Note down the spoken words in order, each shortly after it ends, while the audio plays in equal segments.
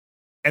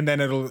And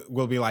then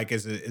we'll be like,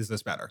 is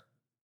this better?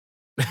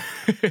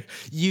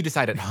 You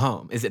decide at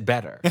home. Is it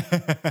better?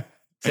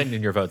 Send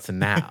in your votes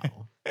now.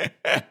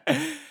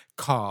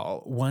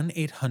 Call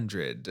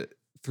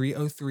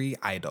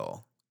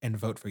 1-800-303-IDOL and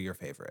vote for your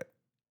favorite.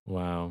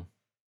 Wow.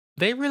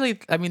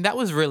 That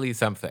was really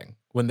something.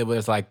 When there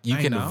was like, you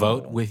I can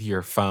vote know. with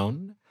your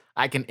phone.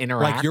 I can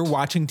interact. Like you're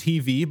watching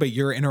TV, but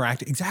you're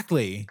interacting.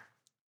 Exactly.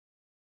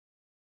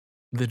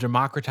 The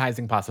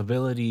democratizing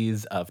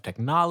possibilities of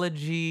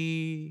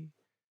technology,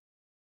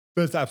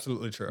 That's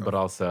absolutely true. but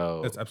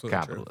also That's absolutely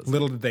capitalism. true.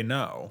 Little did they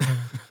know.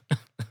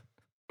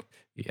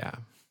 Yeah.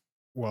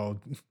 Well,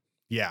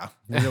 yeah,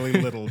 really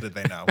little did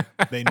they know.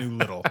 They knew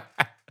little,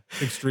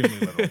 extremely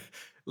little.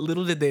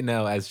 Little did they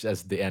know as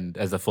the end,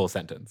 as a full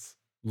sentence.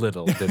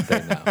 Little did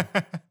they know.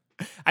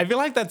 I feel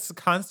like that's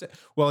constant.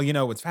 Well, you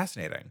know what's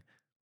fascinating?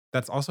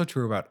 That's also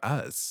true about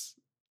us.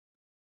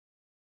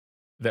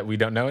 That we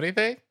don't know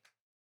anything?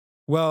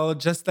 Well,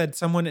 just that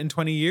someone in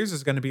 20 years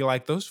is going to be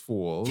like, those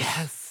fools.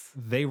 Yes.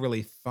 They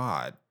really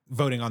thought,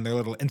 voting on their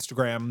little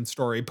Instagram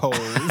story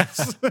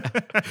polls.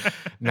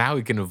 Now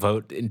we can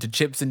vote into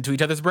chips into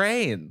each other's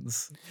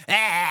brains.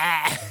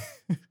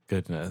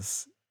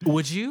 Goodness.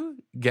 Would you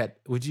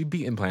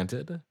be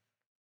implanted?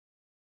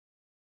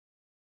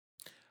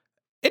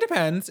 It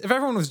depends. If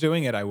everyone was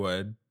doing it, I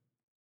would.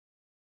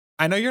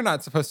 I know you're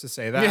not supposed to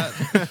say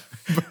that.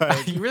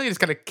 But You really just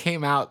kind of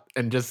came out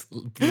and just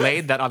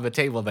laid that on the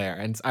table there.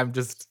 And I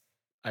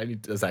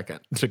need a second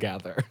to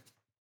gather.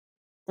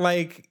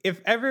 like, if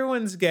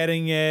everyone's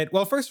getting it,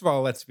 well, first of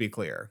all, let's be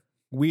clear.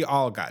 We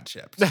all got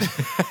chipped.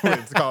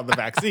 It's called the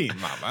vaccine,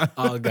 mama.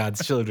 All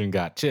God's children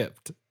got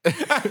chipped. But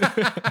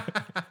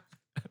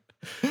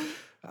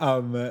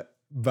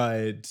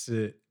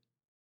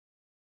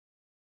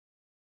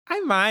I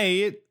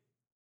might.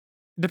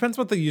 Depends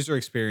what the user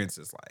experience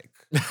is like.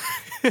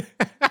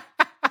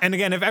 And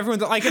again, if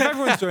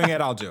everyone's doing it,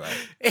 I'll do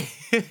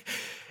it.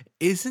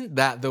 Isn't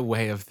that the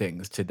way of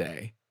things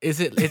today?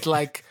 It's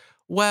like,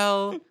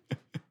 well,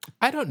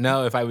 I don't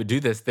know if I would do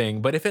this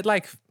thing, but if it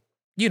like,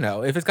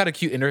 if it's got a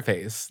cute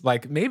interface,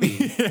 like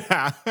maybe.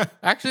 Yeah.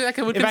 Actually, I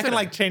would If I consider. can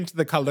like change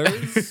the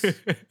colors,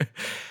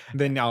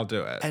 then I'll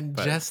do it. And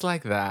But- just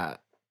like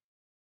that.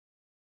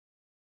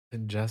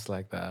 And just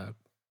like that.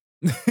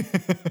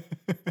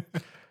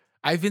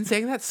 I've been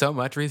saying that so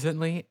much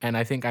recently, and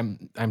I think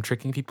I'm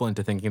tricking people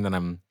into thinking that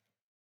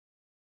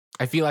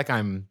I feel like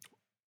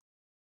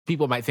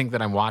people might think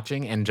that I'm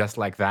watching, and just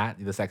like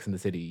that, the Sex and the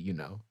City,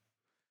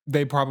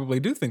 They probably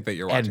do think that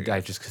you're watching.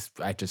 And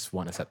I just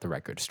want to set the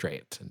record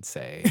straight and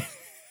say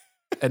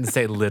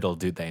little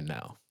do they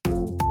know.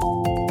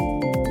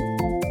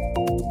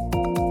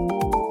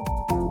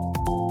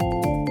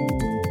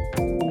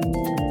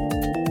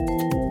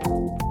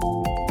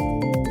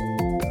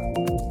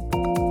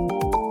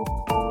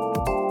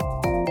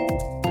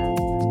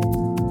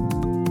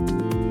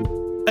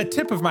 A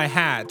tip of my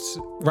hat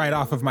right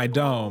off of my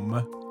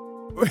dome.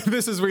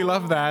 This is We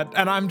Love That,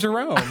 and I'm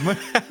Jerome.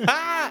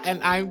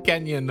 And I'm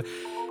Kenyon.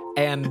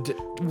 And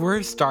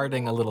we're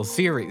starting a little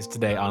series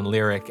today on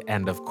lyric,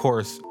 and of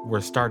course,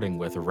 we're starting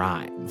with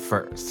rhyme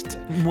first.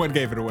 What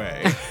gave it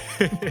away?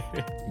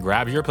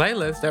 Grab your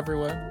playlist,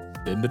 everyone,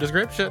 in the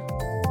description.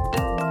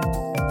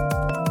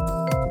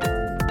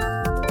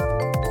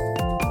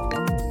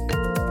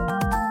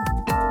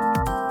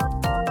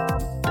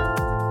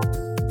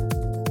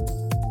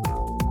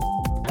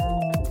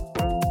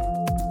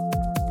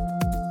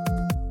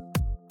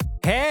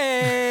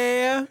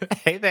 Hey!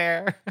 Hey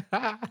there.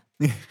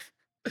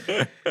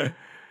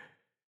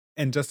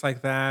 And just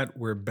like that,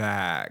 we're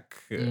back.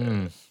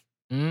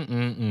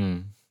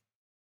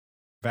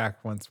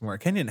 Back once more.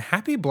 Kenyon,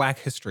 happy Black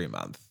History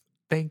Month.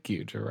 Thank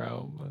you,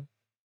 Jerome.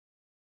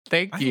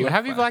 Thank I you. love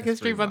Happy Black Black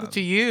History History Month Month.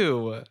 to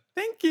you.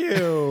 Thank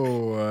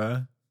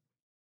you.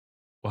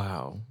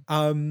 Wow.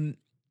 And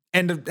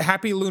a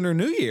happy Lunar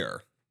New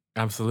Year.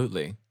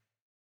 Absolutely.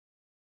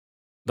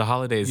 The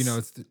holidays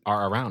It's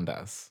are around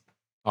us.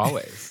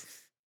 Always.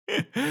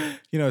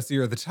 it's the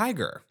year of the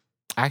tiger.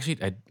 Actually,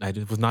 I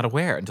was not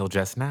aware until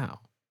just now.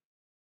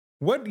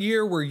 What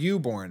year were you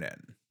born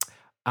in?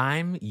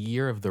 I'm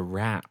year of the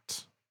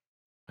rat,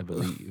 I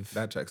believe.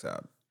 That checks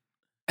out.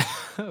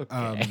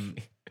 Okay.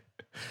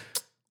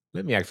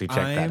 Let me actually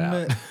check that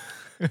out.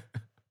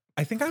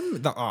 I think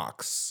I'm the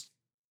ox.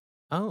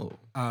 Oh,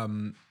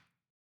 And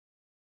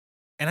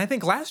I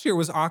think last year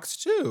was ox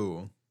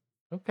too.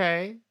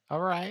 okay. All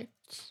right.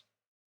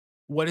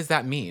 What does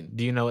that mean?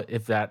 Do you know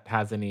if that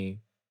has any?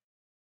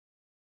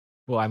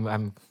 Well, I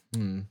don't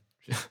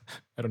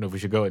know if we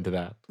should go into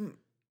that.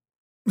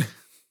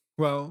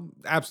 Well,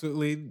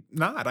 absolutely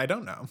not. I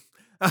don't know.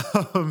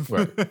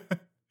 Right.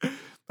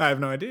 I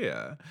have no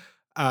idea.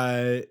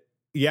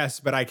 Yes,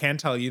 but I can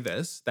tell you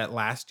this, that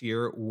last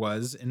year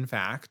was, in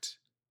fact,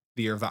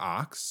 the year of the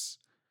ox.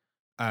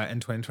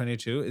 And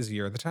 2022 is the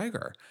year of the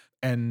tiger.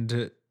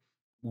 And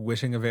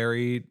wishing a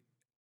very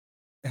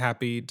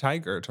happy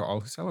tiger to all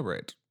who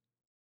celebrate.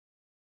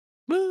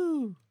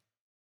 Woo!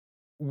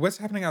 what's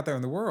happening out there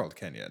in the world,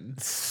 Kenyon?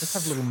 Let's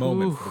have a little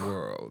moment for the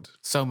world.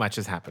 So much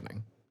is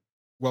happening.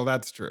 Well,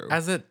 that's true.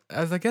 As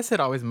I guess it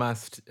always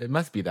must. It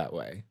must be that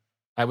way.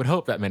 I would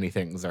hope that many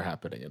things are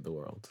happening in the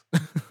world.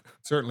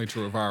 Certainly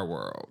true of our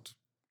world.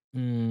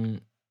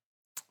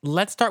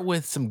 Let's start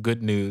with some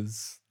good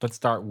news. Let's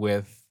start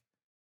with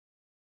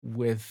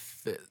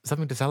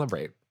something to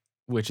celebrate,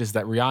 which is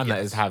that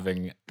Rihanna is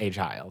having a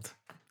child.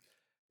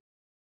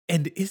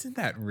 And isn't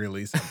that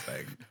really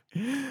something?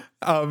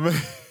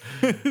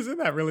 Isn't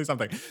that really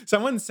something?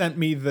 Someone sent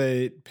me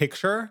the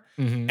picture,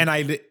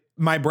 and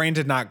my brain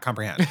did not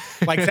comprehend.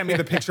 Like, sent me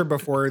the picture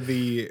before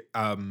the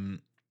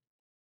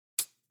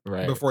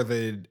before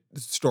the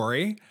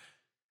story.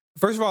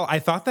 First of all, I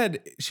thought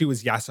that she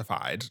was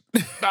yassified.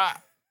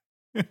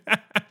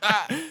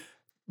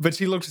 But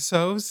she looked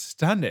so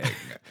stunning.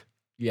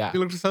 Yeah. She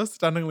looked so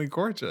stunningly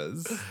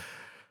gorgeous.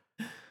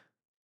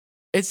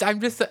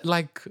 I'm just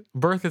like,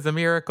 birth is a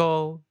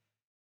miracle.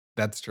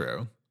 That's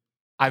true.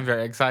 I'm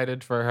very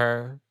excited for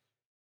her.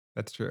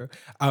 That's true.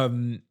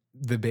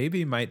 The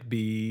baby might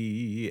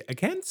be a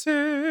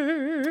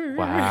Cancer.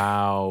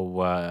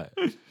 Wow.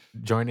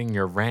 Joining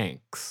your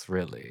ranks,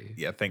 really.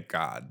 Yeah, thank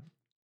God.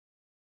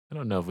 I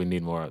don't know if we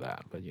need more of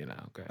that, but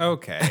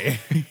Okay.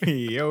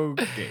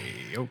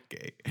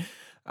 Okay.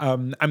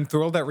 I'm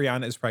thrilled that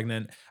Rihanna is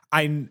pregnant.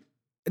 I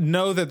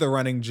know that the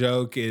running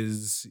joke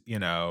is,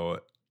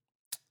 now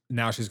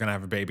she's going to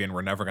have a baby and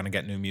we're never going to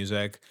get new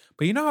music.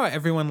 But you know how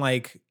everyone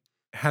like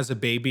has a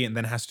baby and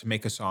then has to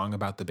make a song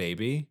about the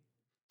baby?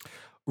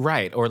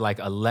 Right. Or like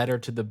a letter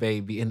to the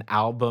baby, an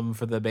album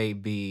for the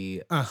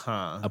baby,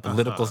 a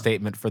political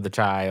statement for the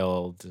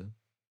child.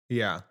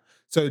 Yeah.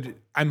 So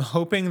I'm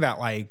hoping that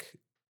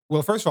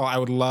well, first of all, I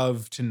would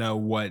love to know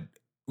what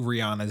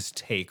Rihanna's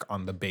take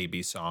on the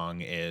baby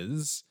song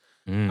is.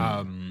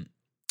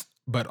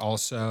 But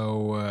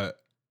also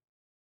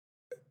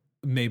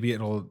maybe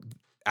it'll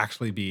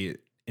actually be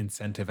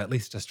incentive, at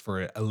least just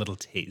for a little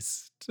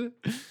taste.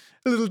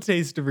 A little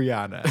taste of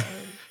Rihanna.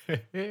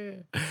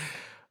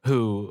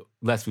 Who,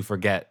 lest we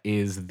forget,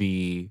 is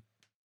the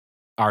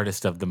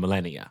artist of the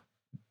millennia.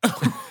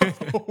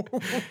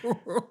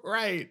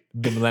 Right.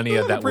 The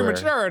millennia that we're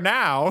premature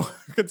now,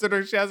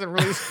 considering she hasn't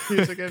released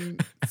music in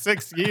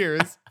 6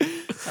 years.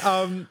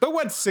 But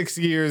what's 6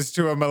 years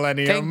to a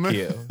millennium?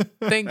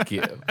 Thank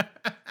you.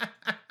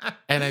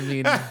 And I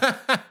mean,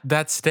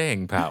 that's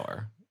staying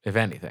power, if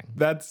anything.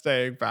 That's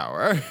staying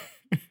power.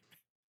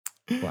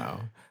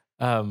 Wow.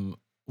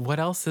 What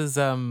else is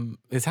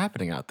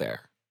happening out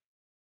there?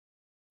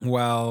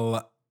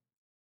 Well,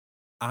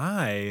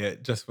 I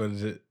just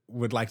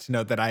would like to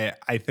note that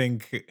I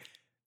think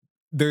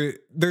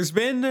there's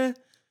been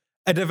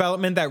a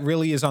development that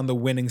really is on the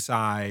winning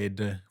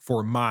side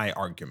for my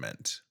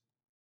argument.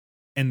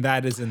 And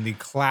that is in the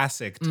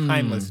classic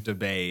timeless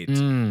debate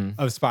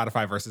of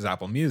Spotify versus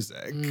Apple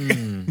Music.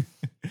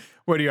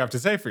 What do you have to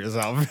say for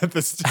yourself at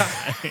this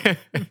time?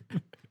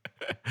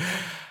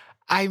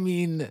 I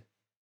mean,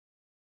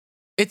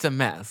 it's a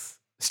mess.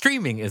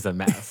 Streaming is a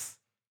mess.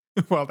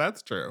 Well,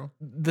 that's true.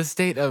 The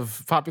state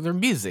of popular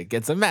music,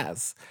 it's a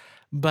mess.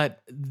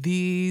 But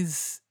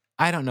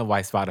I don't know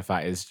why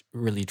Spotify is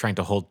really trying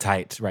to hold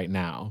tight right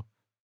now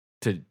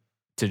to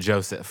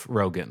Joseph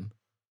Rogan.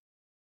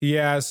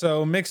 Yeah,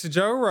 so Mix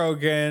Joe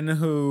Rogan,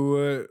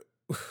 who,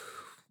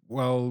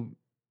 well,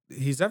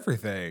 he's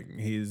everything.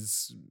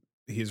 He's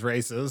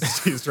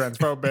racist. He's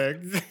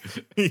transphobic.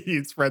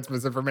 He spreads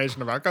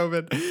misinformation about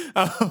COVID.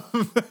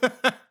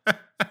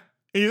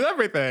 He's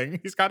everything.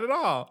 He's got it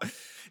all.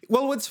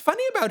 Well, what's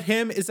funny about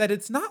him is that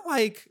it's not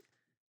like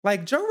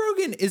Joe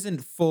Rogan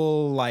isn't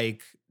full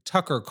like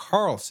Tucker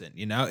Carlson,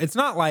 It's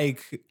not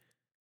like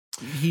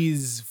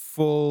he's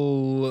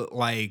full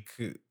like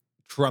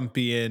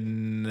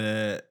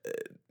Trumpian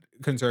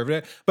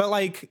conservative, but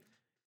like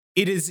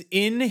it is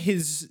in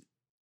his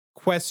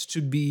quest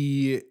to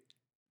be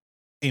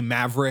a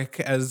maverick,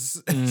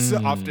 as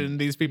often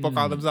these people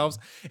call themselves,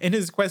 in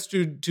his quest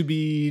to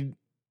be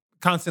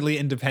constantly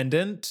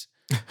independent.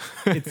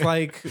 It's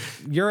like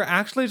you're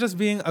actually just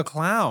being a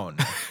clown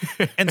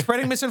and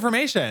spreading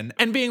misinformation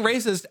and being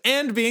racist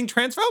and being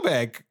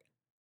transphobic.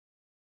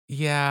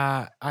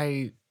 Yeah,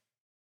 Kenny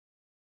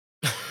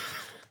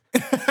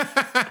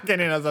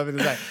has something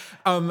to say.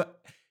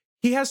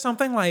 He has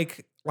something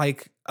like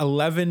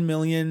 11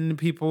 million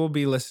people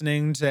be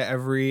listening to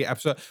every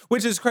episode,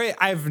 which is great.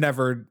 I've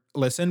never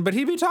listened, but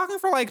he'd be talking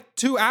for like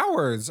 2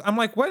 hours. I'm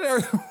like, what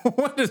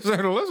is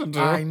there to listen to?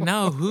 I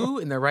know. Who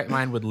in their right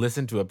mind would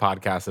listen to a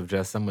podcast of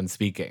just someone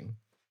speaking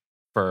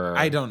for?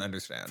 I don't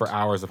understand. For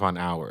hours upon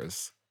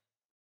hours.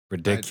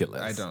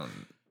 Ridiculous. I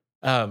don't.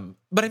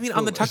 But I mean,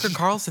 on the Tucker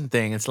Carlson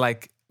thing, it's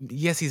like,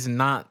 yes, he's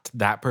not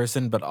that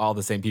person, but all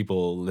the same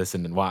people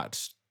listen and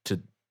watch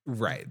to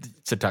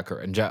Tucker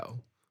and Joe.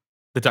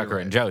 The Tucker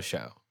and Joe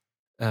show.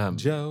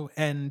 Joe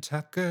and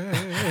Tucker.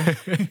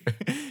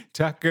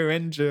 Tucker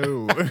and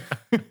Joe.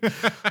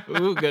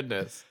 Ooh,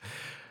 goodness.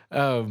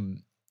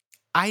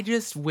 I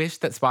just wish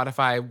that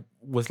Spotify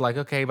was like,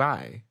 okay,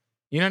 bye.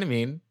 You know what I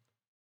mean?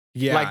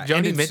 Yeah. Like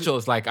Joni Mitchell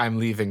is like, I'm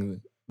leaving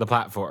the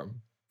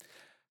platform.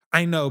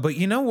 I know, but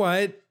you know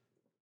what?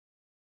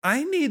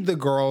 I need the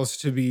girls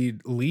to be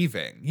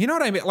leaving. You know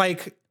what I mean?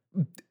 Like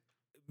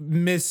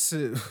Miss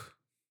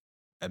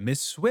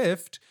Miss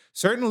Swift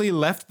certainly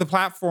left the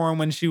platform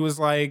when she was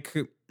like,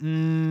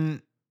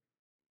 I'm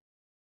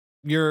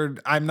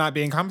not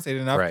being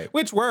compensated enough, Right.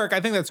 which work. I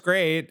think that's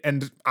great.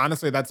 And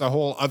honestly, that's a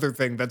whole other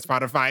thing that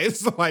Spotify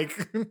is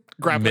like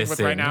grappling with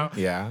right now.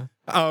 Yeah.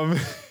 Um,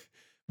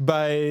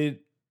 but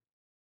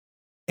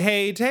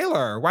hey,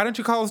 Taylor, why don't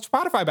you call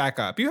Spotify back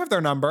up? You have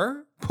their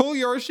number. Pull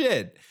your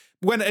shit.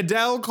 When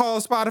Adele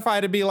calls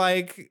Spotify to be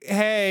like,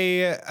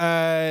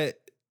 hey,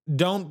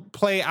 don't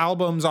play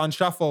albums on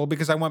shuffle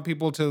because I want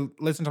people to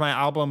listen to my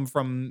album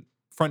from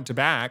front to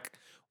back.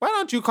 Why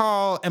don't you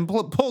call and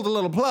pull the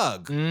little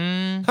plug?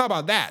 How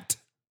about that?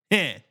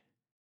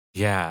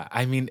 Yeah.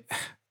 I mean,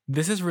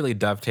 this is really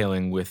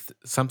dovetailing with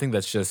something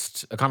that's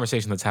just a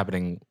conversation that's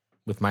happening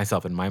with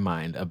myself in my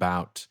mind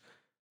about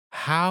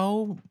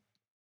how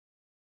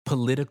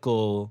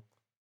political,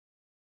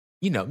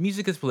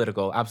 music is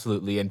political,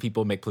 absolutely, and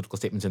people make political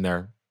statements in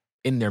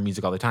their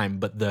music all the time,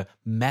 but the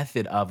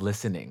method of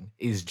listening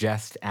is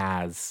just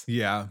as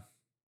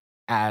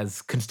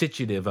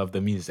constitutive of the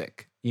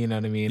music. You know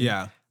what I mean?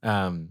 Yeah.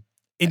 Um,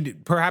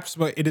 And perhaps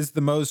it is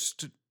the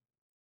most,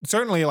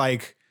 certainly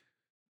like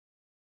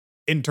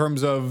in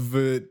terms of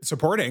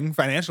supporting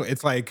financially,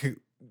 it's like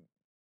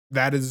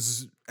that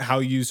is how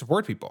you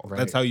support people. Right.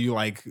 That's how you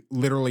like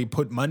literally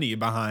put money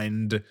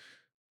behind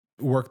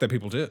work that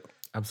people do.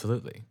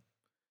 Absolutely.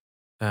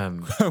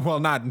 Well,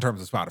 not in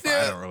terms of Spotify.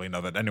 I don't really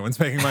know that anyone's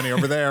making money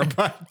over there,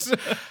 but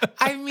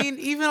I mean,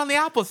 even on the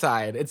Apple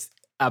side, it's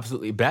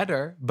absolutely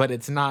better, but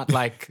it's not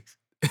like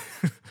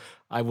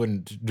I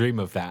wouldn't dream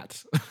of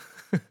that.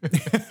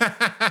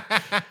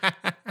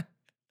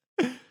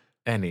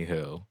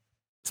 Anywho,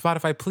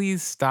 Spotify,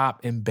 please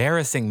stop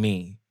embarrassing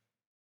me.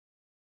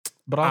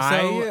 But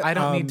also, I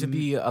don't need to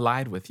be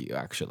allied with you,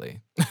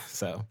 actually.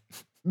 So,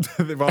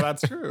 well,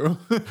 that's true.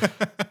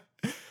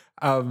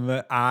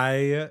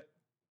 I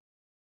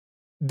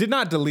did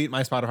not delete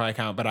my Spotify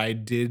account, but I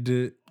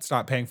did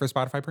stop paying for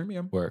Spotify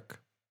Premium.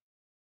 Work.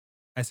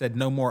 I said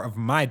no more of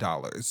my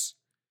dollars.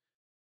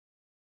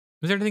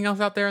 Is there anything else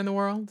out there in the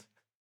world?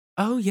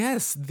 Oh,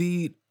 yes.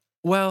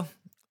 Well,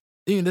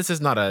 this is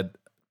not a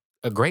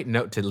great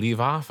note to leave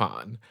off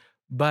on,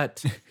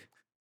 but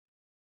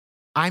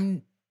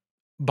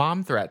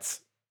bomb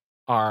threats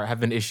have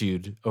been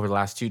issued over the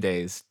last 2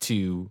 days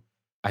to,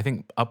 I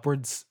think,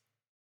 upwards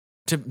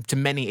to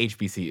many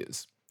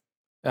HBCUs.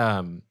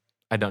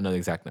 I don't know the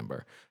exact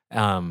number.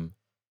 And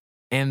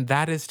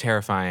that is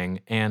terrifying.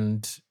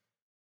 And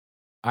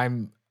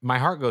my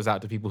heart goes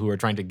out to people who are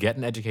trying to get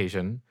an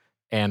education.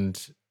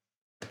 And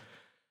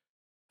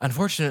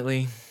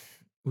unfortunately,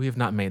 we have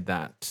not made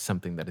that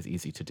something that is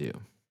easy to do.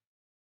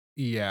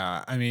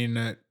 Yeah. I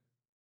mean,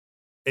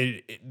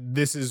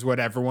 this is what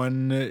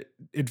everyone,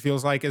 it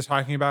feels like, is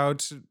talking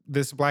about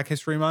this Black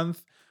History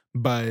Month.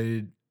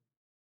 But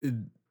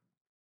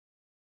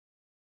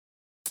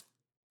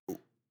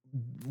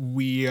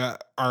we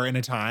are in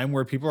a time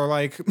where people are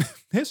like,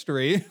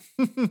 history,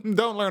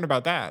 don't learn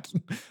about that.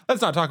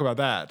 Let's not talk about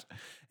that.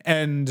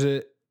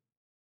 And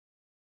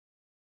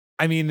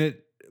I mean,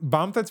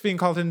 bomb that's being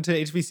called into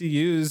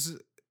HBCUs,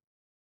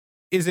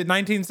 is it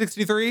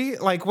 1963?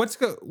 Like, what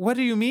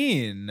do you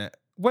mean?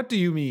 What do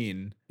you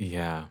mean?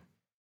 Yeah.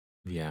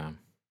 Yeah.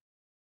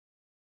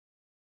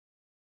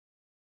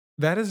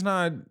 That is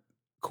not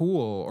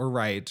cool or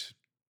right.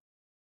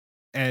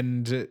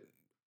 And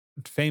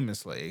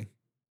famously,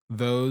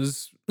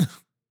 those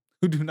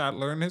who do not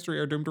learn history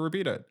are doomed to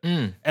repeat it.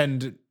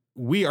 And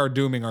we are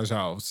dooming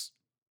ourselves.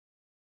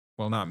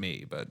 Well, not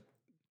me, but,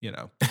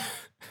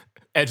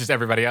 And just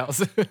everybody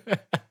else.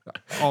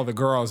 all the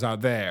girls out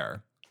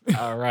there.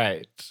 All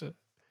right.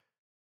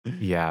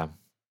 Yeah.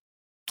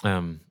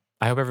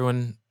 I hope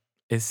everyone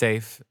is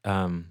safe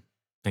and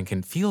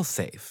can feel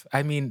safe.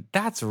 I mean,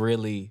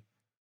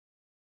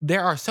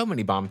 there are so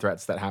many bomb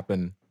threats that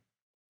happen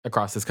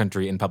across this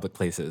country in public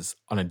places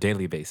on a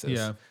daily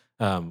basis,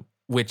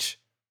 which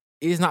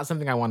is not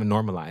something I want to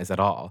normalize at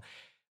all.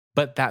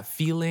 But that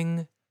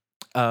feeling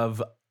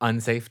of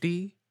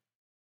unsafety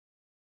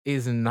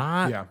is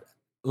not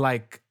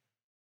like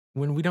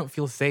when we don't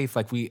feel safe,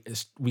 like we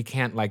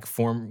can't like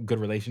form good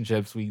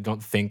relationships. We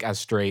don't think as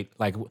straight.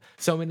 Like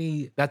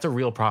that's a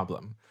real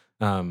problem.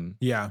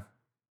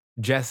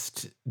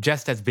 Just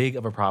as big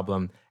of a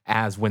problem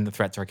as when the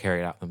threats are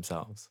carried out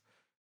themselves.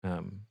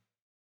 And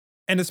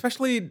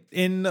especially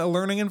in a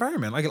learning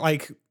environment,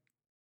 like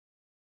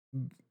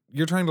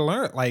you're trying to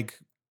learn,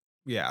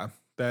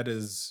 that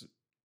is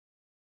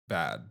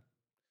bad.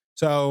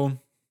 So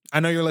I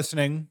know you're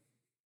listening.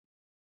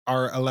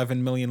 Our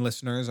 11 million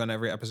listeners on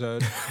every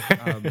episode.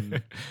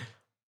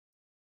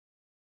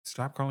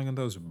 Stop calling them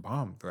those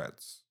bomb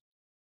threats.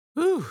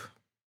 Whew.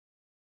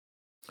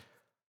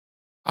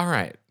 All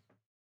right.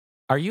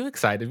 Are you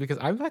excited? Because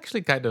I'm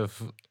actually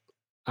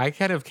I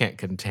kind of can't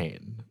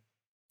contain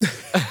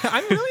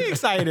I'm really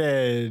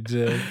excited.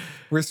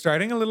 We're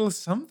starting a little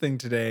something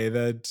today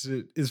that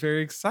is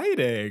very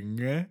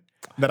exciting,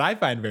 that I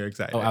find very Oh,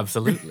 exciting.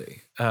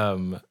 absolutely.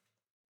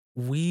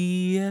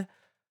 We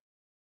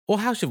well,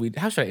 how should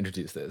I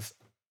introduce this?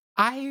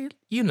 I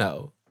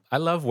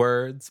love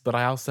words, but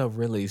I also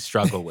really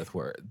struggle with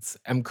words.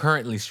 I'm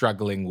currently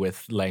struggling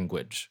with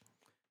language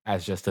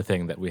as just a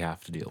thing that we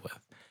have to deal with.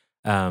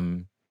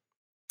 Um,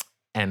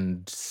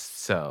 and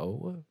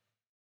so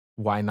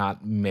why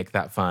not make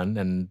that fun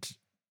and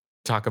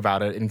talk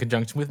about it in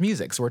conjunction with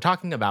music? So we're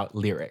talking about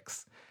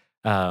lyrics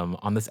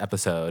on this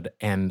episode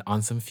and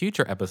on some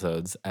future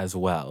episodes as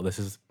well. This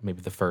is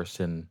maybe the first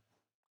in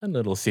a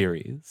little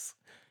series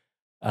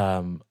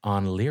on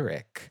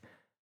lyric.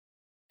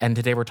 And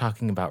today we're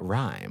talking about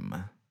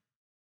rhyme.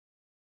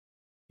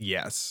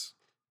 Yes.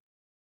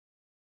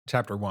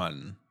 Chapter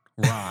 1,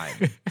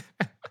 Rhyme.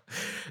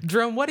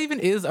 Jerome, what even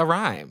is a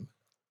rhyme?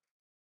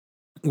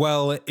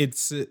 Well,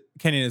 it's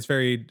Kenyon,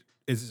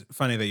 it's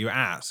funny that you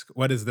ask.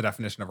 What is the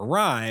definition of a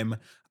rhyme?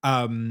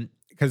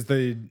 Because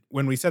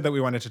when we said that we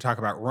wanted to talk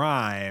about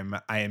rhyme,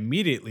 I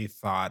immediately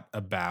thought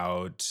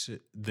about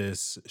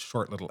this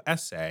short little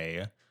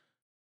essay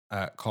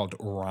called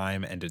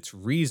 "Rhyme and Its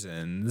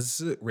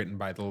Reasons," written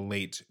by the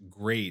late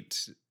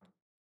great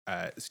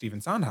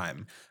Stephen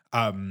Sondheim,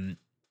 um,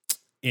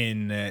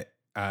 in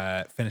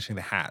 "Finishing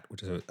the Hat,"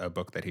 which is a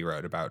book that he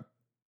wrote about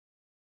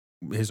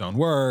his own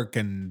work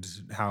and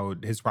how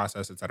his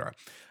process, etc.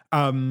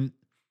 Um,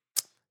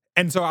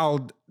 and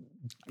so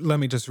let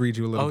me just read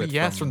you a little Oh, bit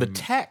yes, from the from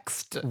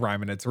text.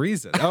 Rhyme and Its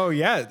Reason. Oh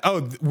yeah.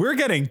 Oh, we're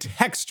getting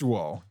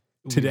textual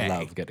We today.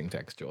 love getting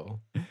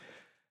textual.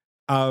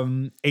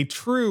 A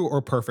true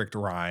or perfect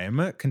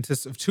rhyme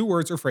consists of two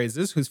words or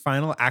phrases whose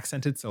final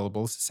accented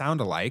syllables sound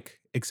alike,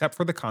 except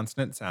for the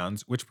consonant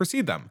sounds which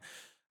precede them.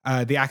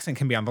 The accent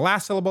can be on the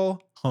last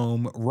syllable,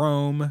 home,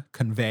 roam,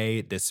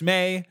 convey,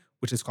 dismay,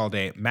 which is called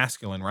a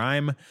masculine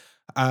rhyme,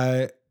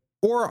 uh,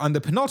 or on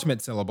the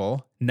penultimate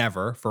syllable,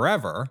 never,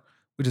 forever,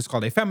 which is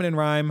called a feminine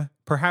rhyme,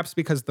 perhaps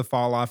because the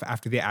fall off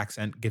after the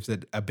accent gives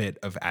it a bit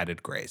of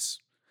added grace.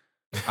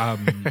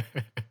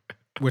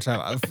 Which I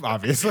love,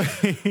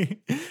 obviously.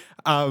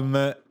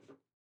 um,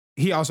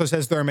 he also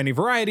says there are many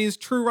varieties: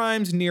 true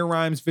rhymes, near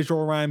rhymes,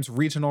 visual rhymes,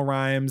 regional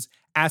rhymes,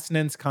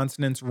 assonance,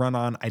 consonants,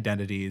 run-on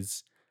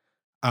identities.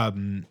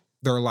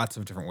 There are lots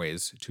of different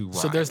ways to rhyme.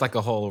 So there's like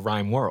a whole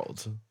rhyme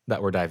world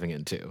that we're diving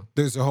into.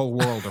 There's a whole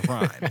world of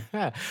rhyme.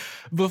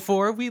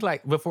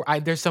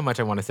 There's so much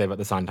I want to say about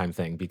the Sondheim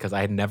thing because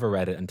I had never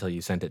read it until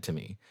you sent it to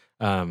me.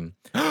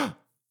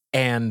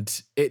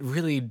 And it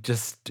really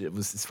it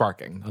was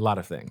sparking a lot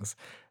of things.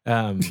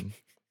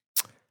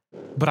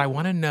 But I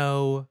want to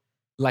know,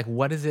 like,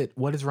 what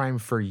is rhyme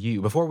for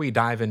you? Before we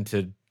dive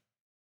into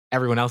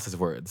everyone else's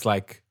words,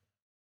 like,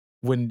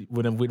 when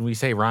we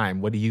say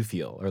rhyme, what do you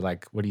feel? Or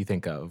like, what do you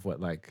think of?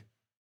 What like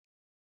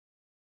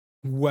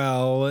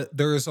Well,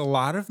 there's a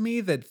lot of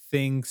me that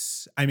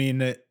thinks, I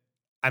mean, I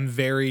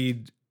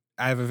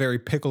have a very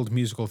pickled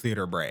musical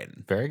theater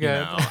brain. Very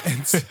good.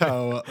 And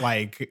so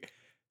like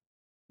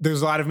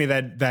there's a lot of me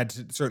that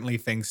certainly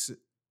thinks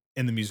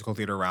in the musical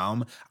theater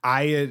realm.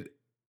 I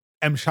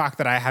am shocked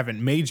that I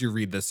haven't made you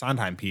read the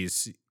Sondheim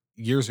piece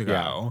years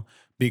ago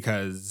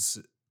because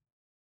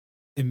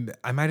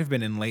I might have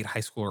been in late high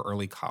school or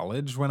early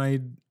college when I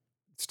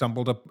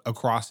stumbled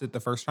across it the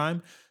first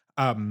time.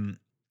 Um,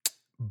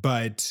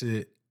 but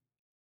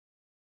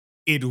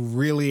it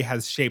really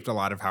has shaped a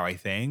lot of how I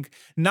think,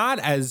 not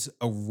as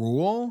a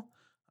rule.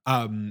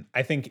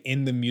 I think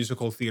in the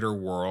musical theater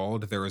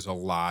world, there is a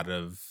lot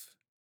of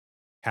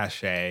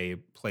cachet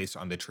placed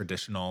on the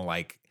traditional,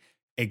 like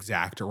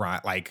exact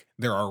rhyme. Like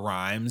there are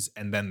rhymes,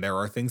 and then there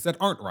are things that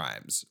aren't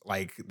rhymes.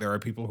 Like there are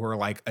people who are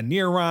like a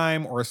near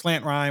rhyme or a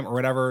slant rhyme or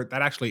whatever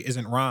that actually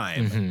isn't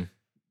rhyme Mhm.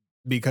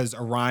 because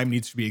a rhyme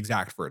needs to be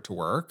exact for it to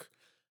work.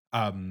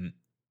 Um,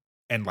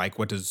 and like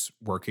what does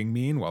working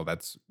mean? Well,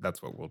 that's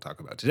what we'll talk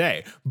about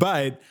today.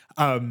 But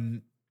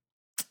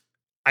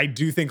I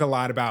do think a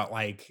lot about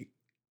like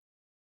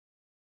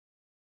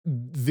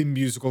the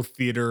musical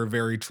theater,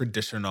 very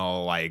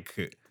traditional,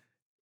 like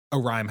a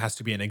rhyme has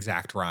to be an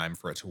exact rhyme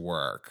for it to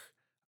work.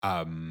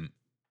 Um,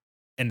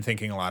 and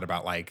thinking a lot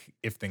about like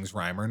if things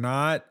rhyme or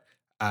not,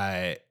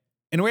 uh,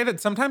 in a way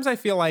that sometimes I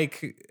feel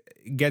like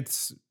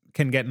gets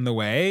can get in the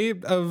way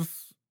of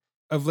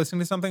listening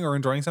to something or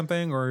enjoying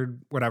something or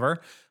whatever.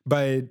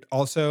 But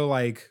also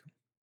like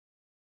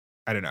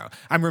I don't know.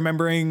 I'm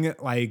remembering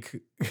like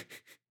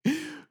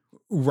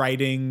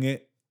writing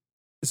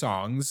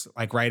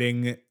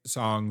writing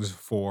songs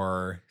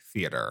for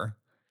theater.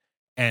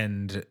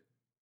 And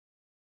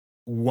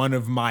one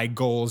of my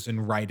goals in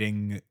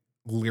writing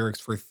lyrics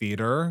for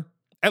theater,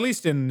 at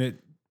least in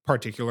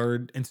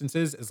particular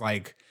instances, is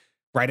like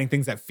writing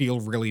things that feel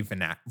really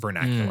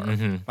vernacular,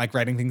 Mhm. like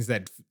writing things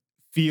that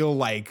feel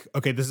like,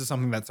 okay, this is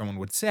something that someone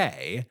would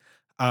say.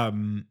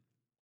 Um,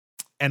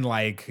 and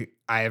like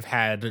I have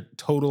had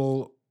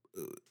total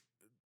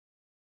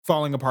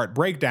falling apart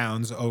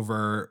breakdowns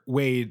over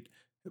wait,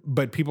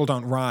 but people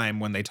don't rhyme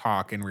when they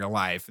talk in real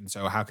life, and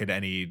so how could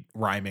any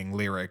rhyming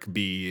lyric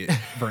be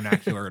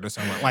vernacular to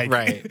someone? Right,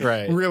 Like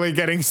right. really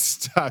getting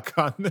stuck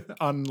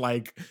on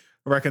like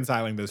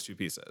reconciling those two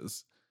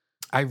pieces.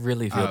 I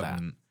really feel that.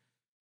 Um,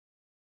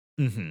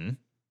 mhm.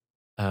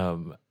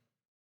 Um,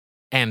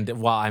 and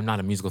while I'm not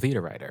a musical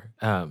theater writer,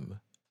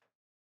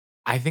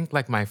 I think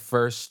like my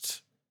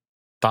first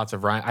thoughts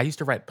of rhyme. I used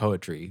to write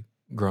poetry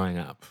growing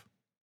up.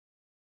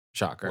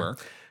 Shocker.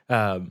 Work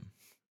Um,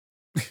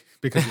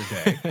 because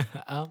you're gay.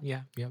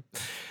 yeah, yep.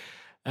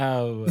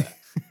 Um,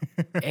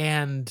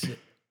 and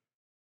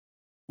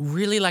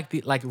really like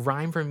the like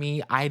rhyme for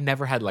me, I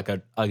never had like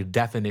a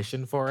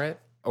definition for it,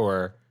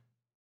 or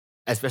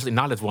especially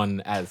not as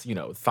one as,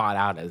 thought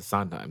out as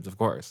sometimes, of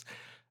course.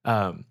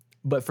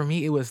 But for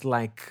me, it was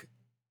like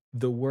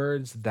the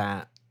words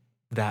that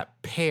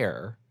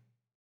pair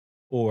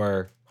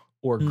or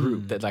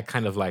group Hmm. that like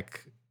kind of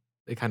like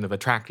they kind of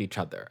attract each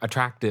other.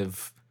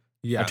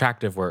 Yeah.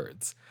 Attractive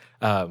words.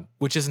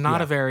 Which is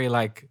not a Yeah. very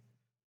like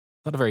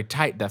not a very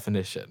tight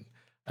definition.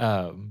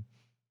 Um,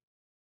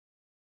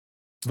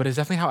 but it's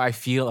definitely how I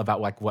feel about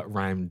like what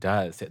rhyme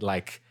does. It's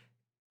like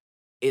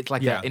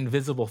an Yeah.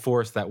 invisible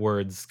force that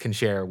words can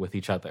share with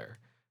each other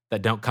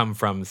that don't come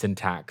from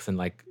syntax and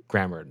like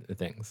grammar and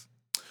things.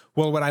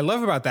 Well, what I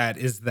love about that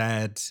is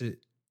that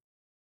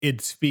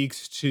it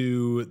speaks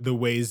to the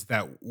ways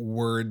that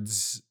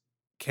words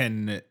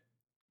can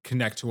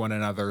connect to one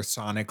another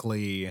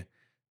sonically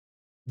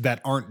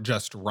that aren't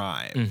just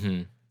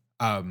rhyme.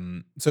 Hmm.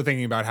 So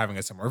thinking about having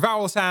a similar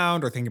vowel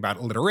sound or thinking about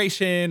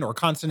alliteration or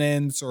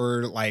consonants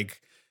or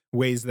like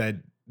ways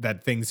that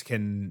things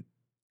can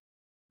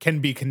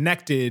be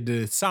connected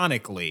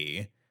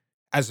sonically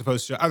as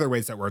opposed to other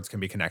ways that words can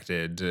be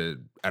connected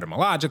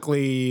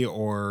etymologically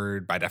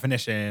or by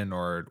definition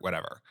or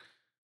whatever.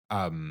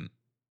 Um,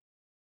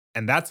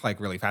 and that's like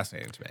really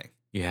fascinating to me.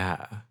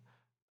 Yeah.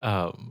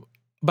 Um,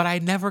 but I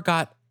never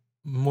got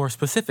more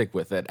specific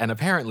with it. And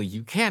apparently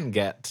you can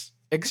get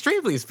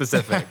extremely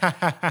specific.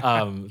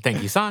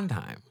 Thank you,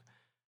 Sondheim.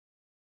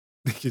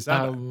 You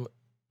said it. Um,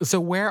 so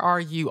where are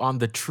you on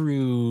the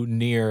true,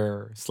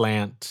 near,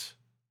 slant,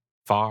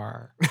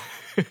 far?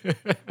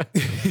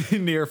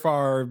 Near,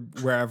 far,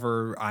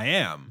 wherever I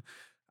am.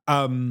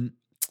 Um,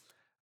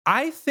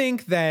 I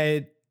think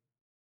that,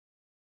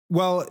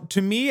 well,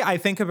 to me, I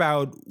think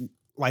about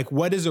like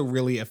what is a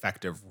really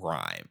effective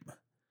rhyme.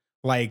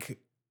 Like,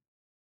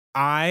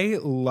 I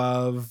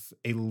love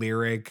a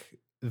lyric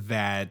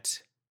that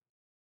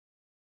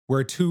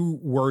where two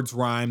words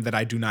rhyme that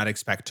I do not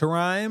expect to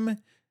rhyme.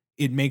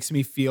 It makes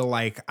me feel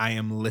like I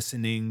am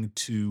listening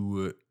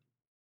to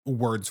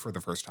words for the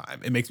first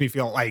time. It makes me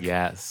feel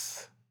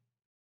Yes.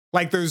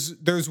 like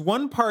there's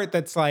one part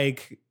that's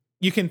like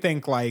you can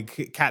think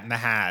like Cat in the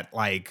Hat,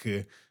 like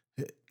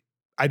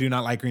I do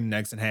not like green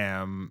eggs and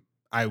ham.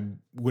 I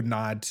would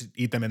not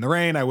eat them in the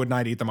rain. I would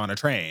not eat them on a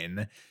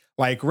train.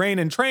 Like rain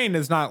and train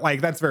is not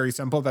like that's very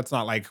simple. That's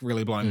not like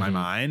really blowing my Hmm.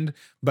 mind.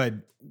 But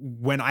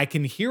when I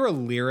can hear a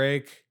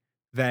lyric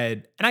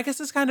that, and I guess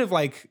this kind of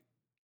like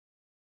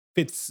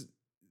fits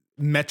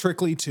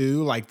metrically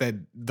too, like that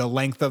the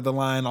length of the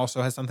line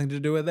also has something to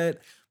do with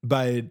it.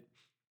 But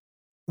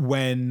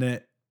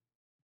when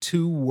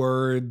two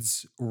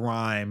words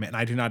rhyme and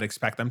I do not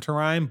expect them to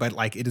rhyme, but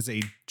like it is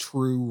a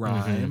true Hmm.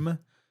 rhyme,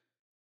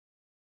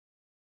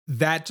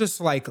 that just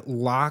like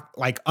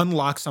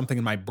unlocks something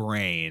in my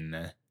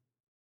brain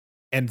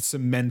and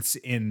cements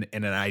in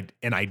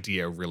an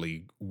idea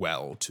really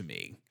well to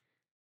me.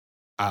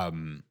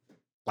 Um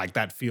like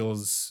that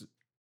feels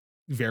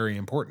very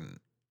important.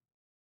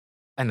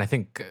 And I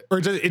think Or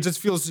it just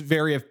feels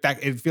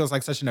it feels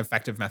like such an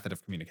effective method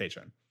of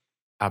communication.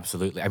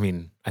 absolutely. I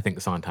mean, I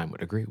think Sondheim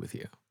would agree with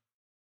you.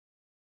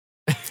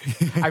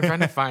 I'm trying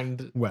to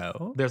find.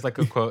 Well, There's like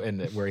a quote in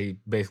it where he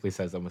basically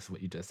says almost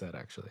what you just said,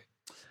 actually.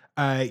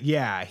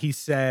 yeah, he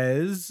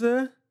says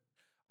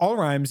all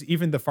rhymes,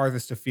 even the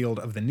farthest afield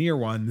of the near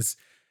ones,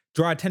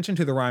 draw attention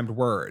to the rhymed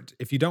word.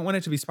 If you don't want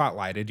it to be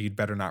spotlighted, you'd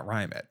better not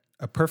rhyme it.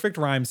 A perfect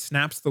rhyme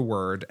snaps the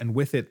word and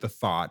with it the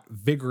thought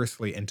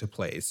vigorously into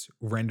place,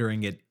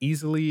 rendering it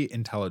easily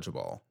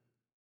intelligible.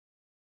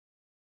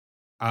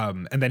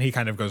 And then he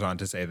kind of goes on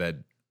to say that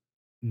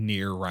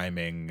near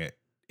rhyming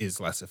is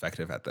less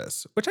effective at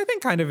this, which I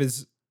think kind of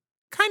is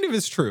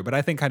true, but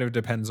I think kind of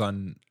depends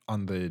on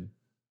the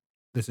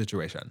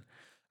situation.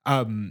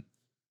 Um,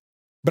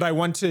 but I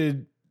want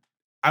to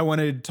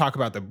talk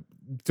about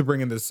to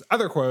bring in this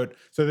other quote.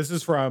 So this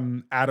is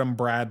from Adam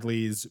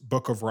Bradley's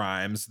Book of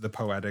Rhymes, The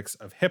Poetics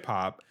of Hip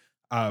Hop,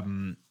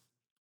 um,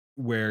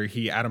 where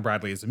Adam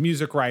Bradley is a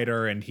music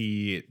writer and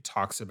he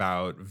talks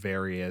about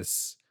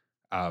various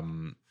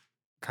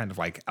kind of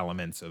like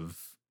elements of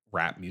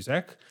rap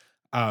music.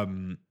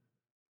 Um,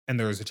 and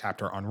there was a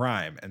chapter on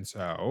rhyme. And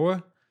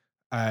so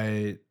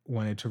I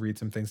wanted to read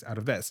some things out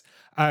of this.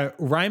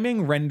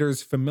 Rhyming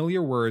renders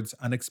familiar words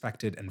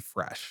unexpected and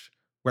fresh.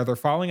 Whether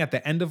falling at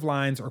the end of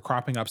lines or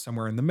cropping up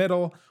somewhere in the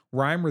middle,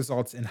 rhyme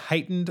results in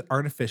heightened,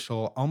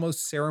 artificial,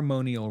 almost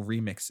ceremonial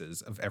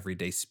remixes of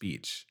everyday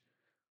speech.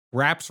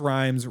 Rap's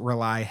rhymes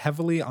rely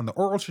heavily on the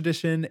oral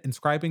tradition,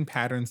 inscribing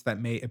patterns that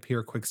may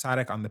appear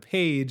quixotic on the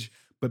page,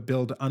 but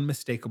build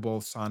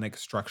unmistakable sonic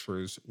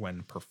structures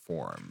when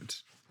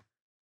performed.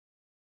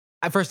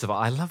 First of all,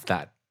 I love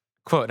that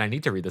quote, and I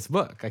need to read this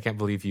book. I can't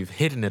believe you've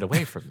hidden it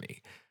away from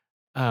me.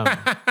 Um,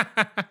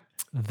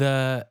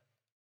 the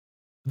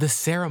the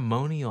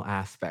ceremonial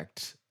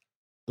aspect,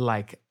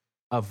 like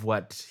of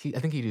what I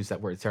think he used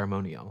that word,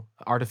 ceremonial,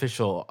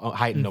 artificial,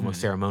 heightened, almost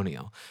Mhm.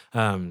 ceremonial.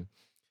 Um,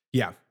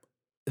 Yeah.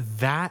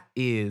 that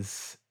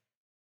is,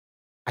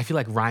 I feel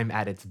like rhyme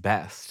at its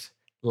best,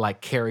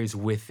 like carries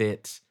with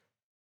it.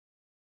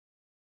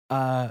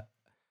 Uh,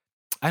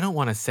 I don't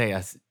want to say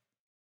us.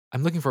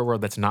 I'm looking for a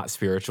word that's not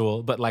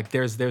spiritual, but like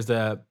there's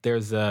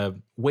a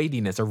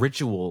weightiness, a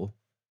ritual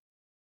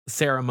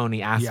ceremony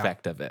Yeah.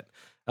 aspect of it.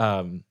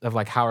 Of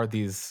like how are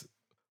these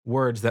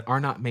words that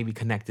are not maybe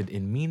connected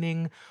in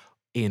meaning,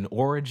 in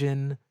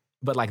origin,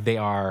 but like they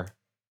are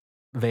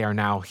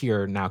now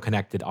here, now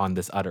connected on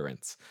this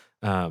utterance.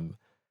 Um,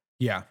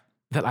 Yeah.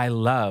 that I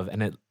love,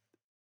 and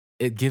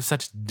it gives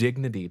such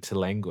dignity to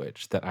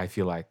language that I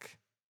feel like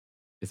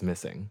is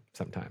missing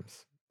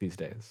sometimes these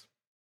days.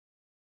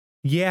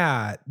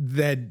 Yeah.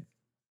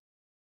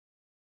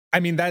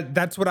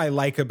 That's what I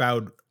like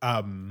about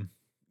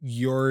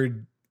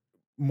your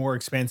more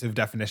expansive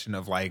definition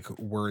of like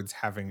words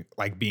having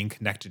like being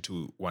connected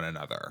to one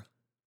another.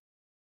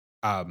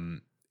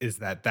 Is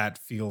that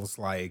feels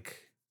like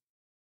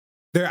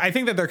there I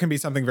think that there can be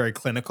something very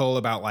clinical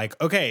about like,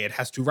 okay, it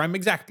has to rhyme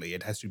exactly.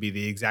 It has to be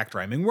the exact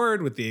rhyming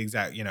word with the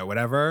exact,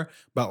 whatever.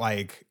 But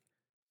like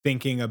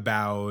thinking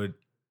about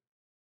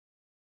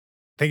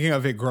thinking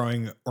of it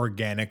growing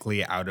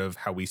organically out of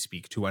how we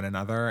speak to one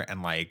another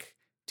and like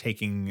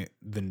taking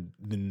the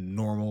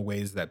normal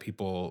ways that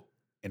people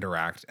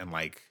interact and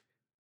like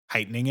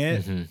heightening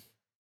it, Hmm.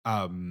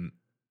 um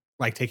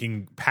like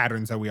taking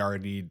patterns that we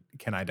already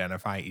can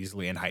identify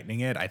easily and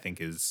heightening it, I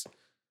think is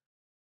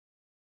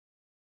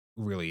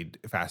really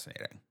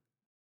fascinating.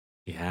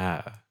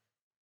 Yeah.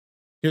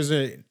 Here's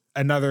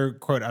another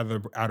quote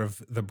out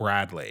of the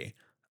Bradley,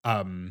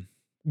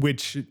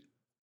 which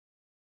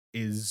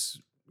is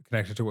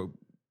connected to what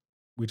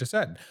we just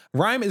said.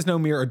 Rhyme is no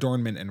mere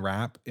adornment in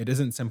rap. It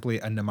isn't simply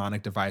a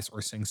mnemonic device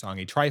or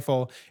sing-songy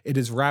trifle. It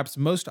is rap's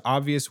most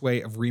obvious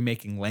way of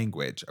remaking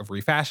language, of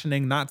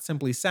refashioning not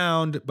simply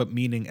sound, but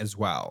meaning as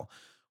well.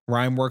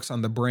 Rhyme works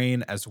on the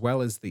brain as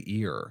well as the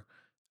ear.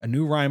 A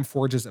new rhyme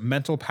forges a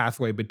mental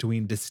pathway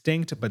between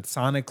distinct but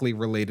sonically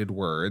related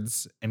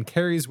words and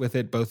carries with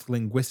it both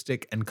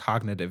linguistic and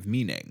cognitive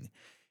meaning.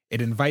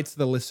 It invites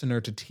the listener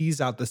to tease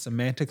out the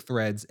semantic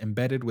threads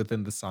embedded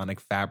within the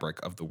sonic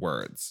fabric of the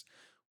words.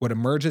 What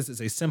emerges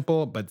is a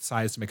simple but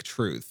seismic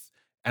truth.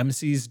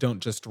 MCs don't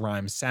just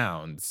rhyme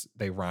sounds,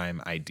 they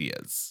rhyme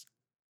ideas.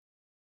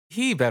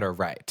 He better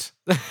write.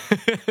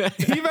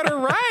 He better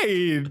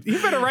write.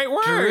 He better write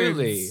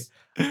Truly. words.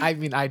 I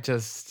mean,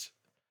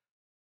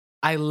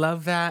 I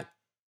love that.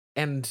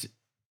 And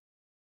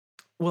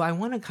well, I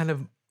want to kind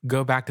of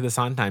go back to the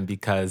Sondheim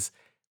because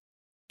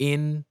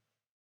in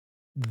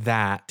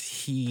that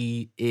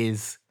he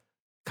is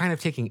kind of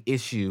taking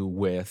issue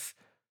with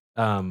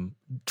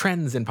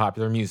trends in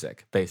popular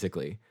music,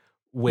 basically,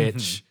 Mhm.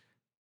 which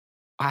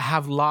I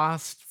have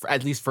lost,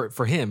 at least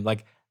for him.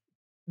 Like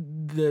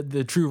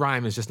the true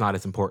rhyme is just not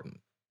as important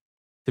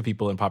to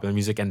people in popular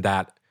music, and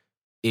that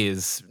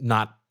is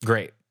not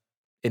great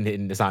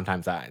in the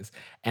Sondheim's eyes.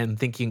 And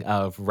thinking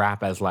of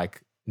rap as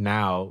like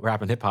now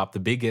rap and hip hop, the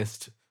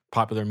biggest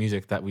popular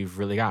music that we've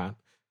really got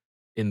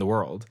in the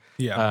world,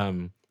 Yeah.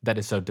 that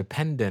is so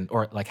dependent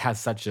or like has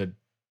such a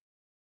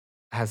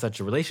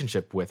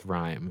relationship with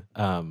rhyme.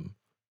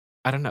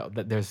 I don't know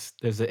that there's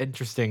an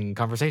interesting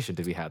conversation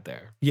to be had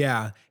there.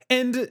 Yeah.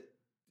 And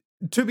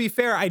to be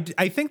fair, I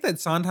think that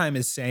Sondheim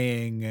is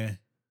saying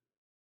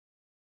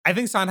I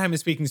think Sondheim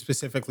is speaking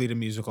specifically to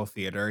musical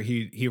theater.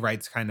 He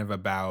writes kind of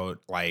about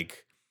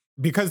like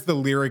because the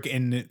lyric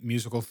in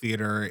musical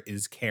theater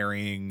is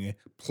carrying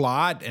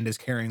plot and is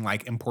carrying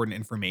like important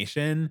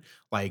information,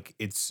 like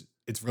it's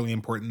really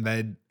important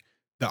that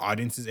the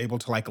audience is able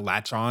to like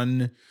latch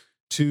on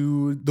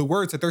to the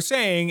words that they're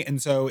saying.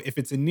 And so if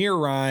it's a near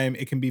rhyme,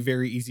 it can be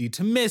very easy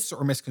to miss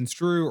or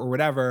misconstrue or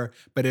whatever.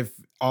 But if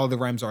all the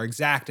rhymes are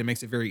exact, it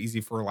makes it very easy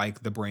for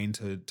like the brain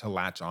to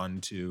latch on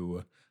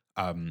to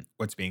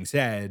what's being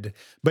said.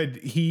 But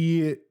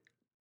he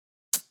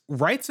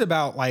writes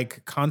about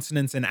like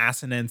consonants and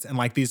assonants and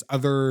like these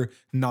other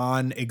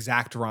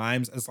non-exact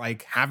rhymes as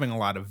like having a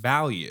lot of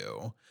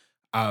value.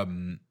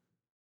 Um,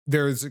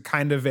 there's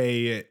kind of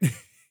a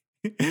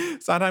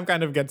Sondheim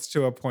kind of gets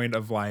to a point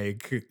of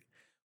like,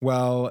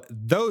 well,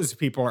 those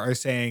people are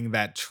saying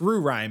that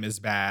true rhyme is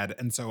bad,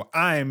 and so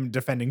I'm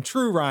defending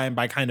true rhyme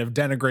by kind of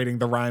denigrating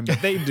the rhyme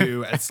that they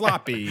do as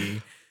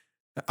sloppy.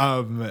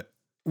 Um,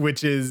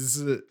 which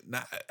is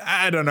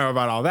I don't know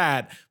about all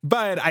that,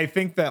 but I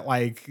think that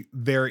like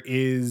there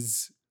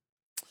is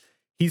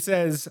he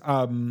says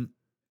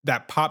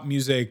that pop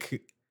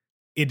music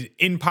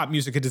in pop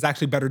music, it is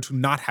actually better to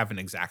not have an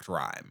exact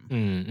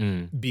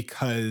rhyme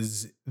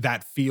because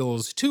that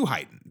feels too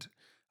heightened.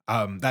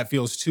 That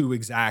feels too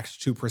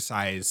exact, too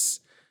precise.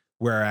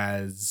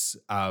 Whereas,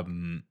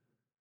 some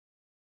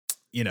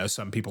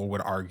people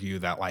would argue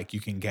that like you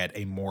can get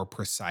a more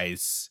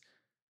precise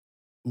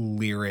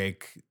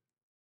lyric.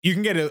 You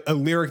can get a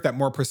lyric that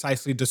more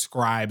precisely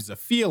describes a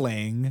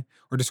feeling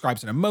or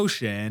describes an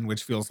emotion,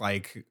 which feels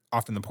like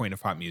often the point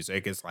of pop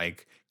music is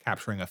like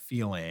capturing a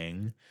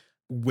feeling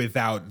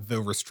without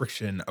the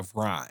restriction of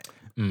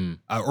rhyme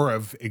or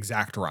of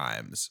exact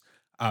rhymes.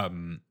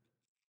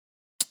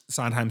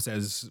 Sondheim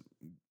says,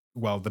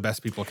 well, the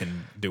best people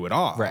can do it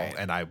all. Right.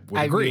 And I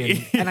would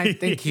agree. And I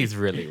think he's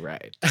really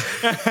right.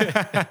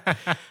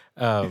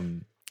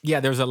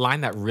 There's a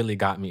line that really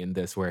got me in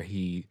this where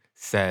he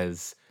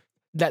says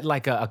that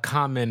like a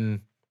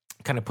common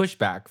kind of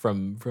pushback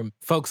from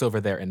folks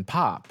over there in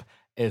pop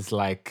is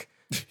like,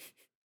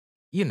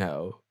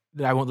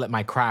 that I won't let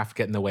my craft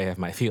get in the way of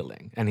my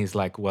feeling. And he's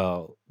like,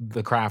 well,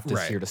 the craft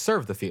is here to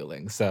serve the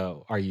feeling.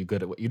 So are you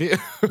good at what you do?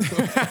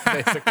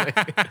 Basically.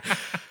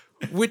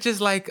 Which is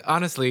like,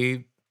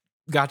 honestly,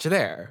 got you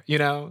there,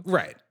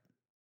 Right.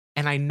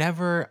 And I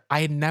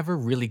had never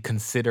really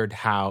considered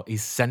how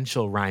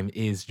essential rhyme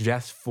is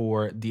just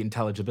for the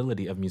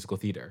intelligibility of musical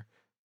theater.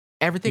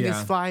 Everything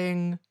is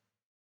flying.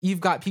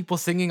 You've got people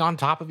singing on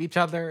top of each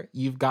other.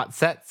 You've got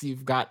sets.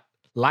 You've got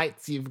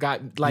lights. You've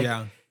got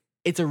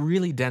it's a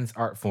really dense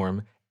art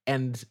form.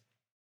 And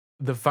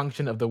the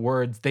function of the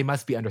words, they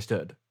must be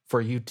understood for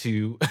you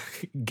to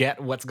get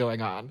what's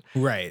going on.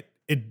 Right.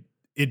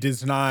 It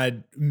is not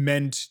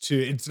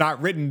it's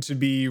not written to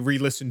be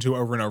re-listened to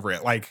over and over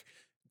it. Like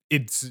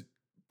its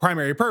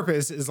primary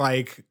purpose is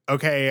like,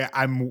 okay,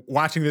 I'm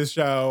watching this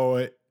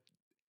show.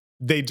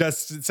 They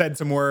just said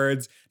some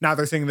words. Now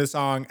they're singing this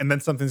song, and then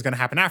something's going to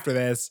happen after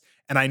this,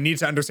 and I need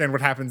to understand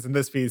what happens in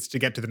this piece to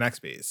get to the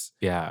next piece.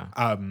 Yeah.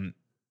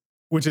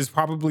 Which is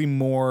probably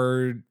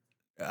more.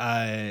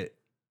 I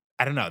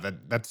don't know.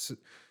 That's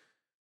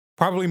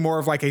probably more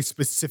of like a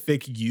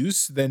specific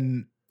use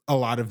than a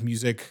lot of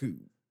music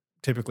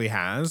typically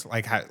has.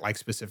 Like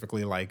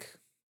specifically like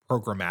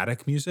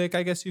programmatic music,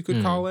 I guess you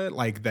could call it.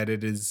 Like that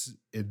it is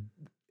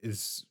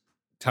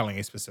telling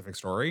a specific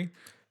story.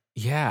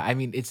 Yeah, I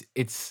mean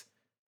it's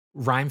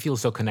rhyme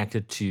feels so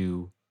connected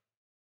to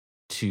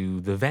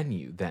the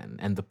venue then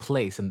and the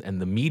place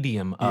and the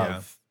medium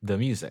of the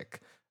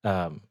music,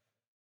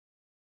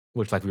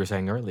 which like we were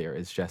saying earlier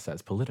is just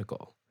as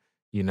political,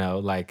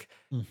 like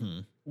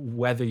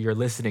whether you're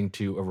listening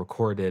to a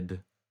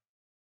recorded,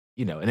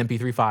 an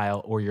MP3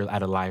 file or you're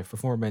at a live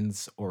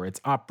performance or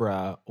it's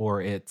opera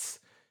or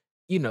it's,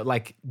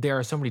 like there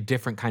are so many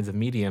different kinds of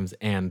mediums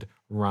and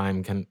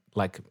rhyme can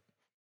like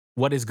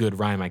what is good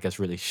rhyme, I guess,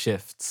 really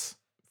shifts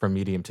from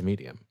medium to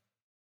medium.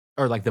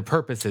 Or like the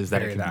purposes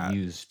that it can be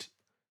used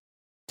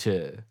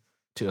to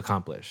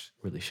accomplish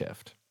really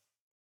shift.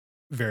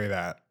 Very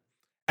that.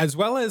 As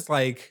well as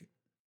like,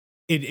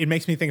 it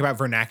makes me think about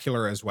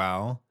vernacular as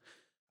well.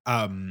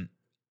 And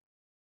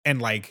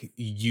like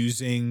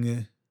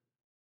using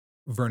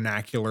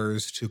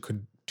vernaculars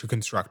to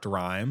construct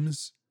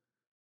rhymes.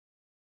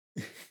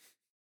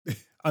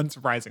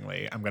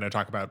 Unsurprisingly, I'm going to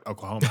talk about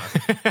Oklahoma.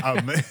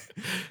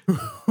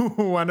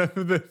 One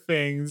of the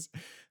things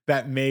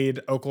that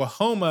made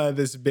Oklahoma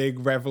this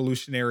big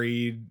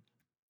revolutionary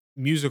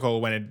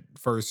musical when it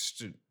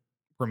first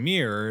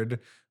premiered,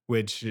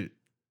 which,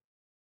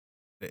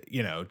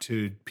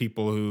 to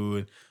people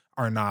who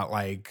are not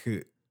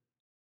like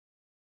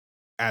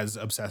as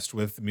obsessed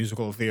with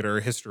musical theater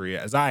history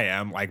as I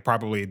am, like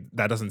probably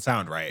that doesn't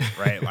sound right?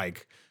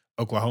 Like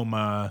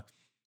Oklahoma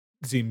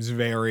seems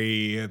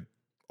very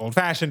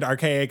old-fashioned,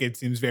 archaic. It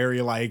seems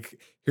very like,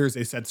 here's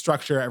a set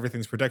structure,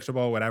 everything's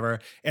predictable, whatever.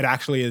 It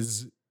actually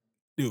is.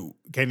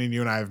 Katie,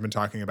 you and I have been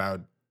talking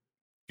about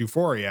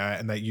Euphoria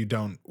and that you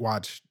don't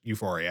watch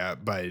Euphoria,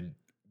 but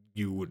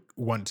you would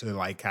want to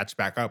like catch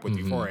back up with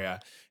Euphoria.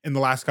 In the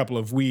last couple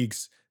of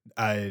weeks,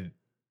 in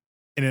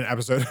an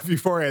episode of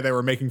Euphoria, they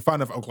were making fun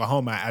of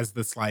Oklahoma as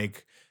this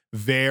like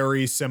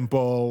very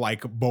simple,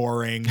 like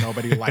boring,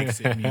 nobody likes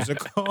it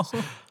musical.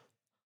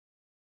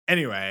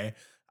 Anyway,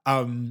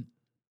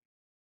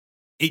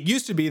 it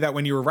used to be that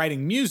when you were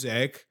writing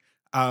music,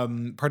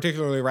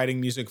 particularly writing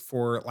music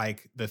for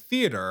like the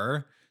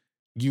theater,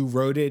 you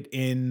wrote it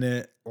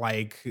in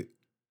like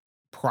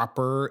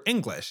proper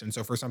English. And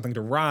so for something to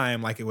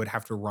rhyme, like it would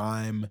have to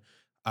rhyme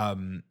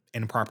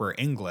in proper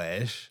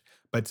English.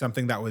 But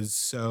something that was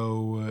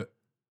so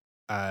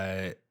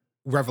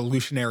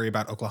revolutionary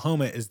about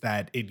Oklahoma is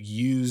that it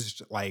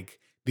used like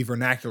the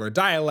vernacular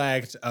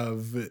dialect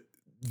of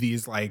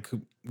these like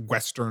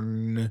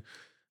Western,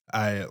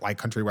 like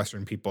country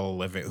Western people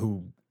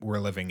who were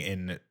living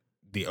in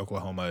the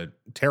Oklahoma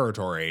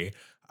territory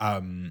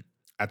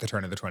at the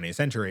turn of the 20th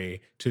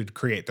century to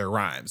create their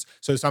rhymes.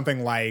 So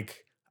something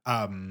like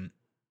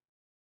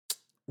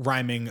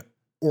rhyming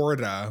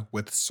orda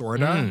with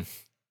sorta,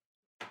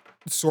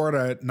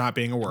 sorta not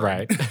being a word,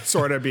 right?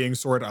 Sorta being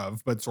sort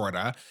of, but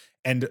sorta,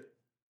 and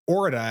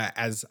orda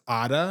as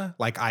ada,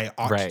 like I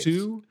ought Right.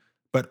 to,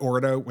 but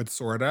orda with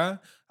sorta.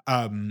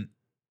 Um,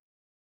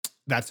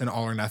 that's an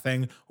all or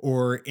nothing.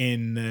 Or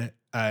in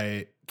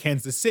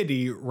Kansas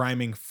City,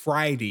 rhyming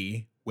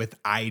Friday with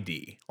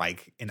ID,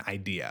 like an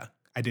idea.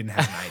 I didn't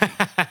have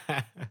an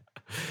ID.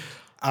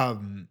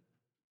 Um,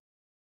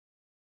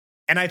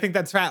 and I think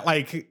that's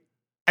I think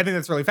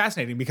that's really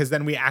fascinating because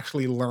then we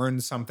actually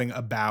learn something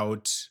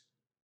about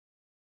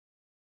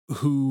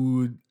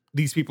who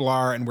these people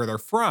are and where they're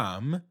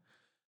from.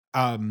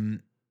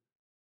 Um,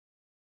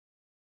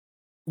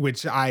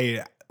 which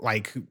I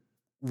like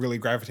really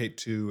gravitate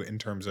to in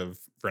terms of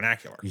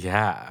vernacular.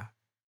 Yeah.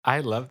 I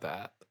love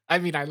that. I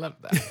mean, I love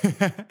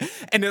that.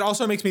 And it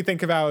also makes me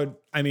think about,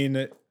 I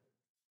mean,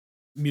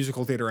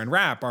 musical theater and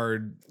rap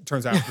are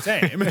turns out the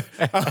same.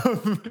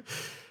 um,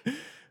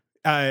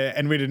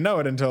 and we didn't know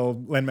it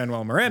until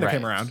Lin-Manuel Miranda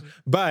came Right. around.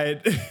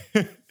 But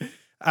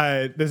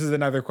this is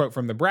another quote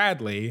from the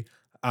Bradley.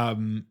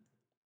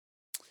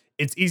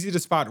 It's easy to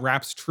spot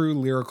rap's true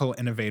lyrical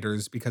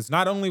innovators because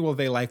not only will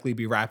they likely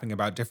be rapping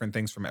about different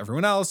things from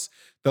everyone else,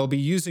 they'll be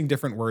using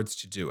different words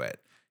to do it.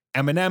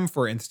 Eminem,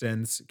 for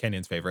instance,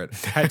 Kenyon's favorite,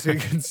 had to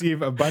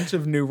conceive a bunch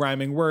of new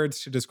rhyming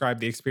words to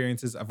describe the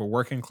experiences of a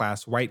working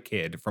class white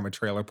kid from a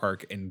trailer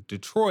park in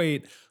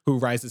Detroit who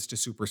rises to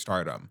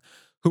superstardom.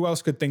 Who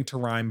else could think to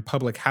rhyme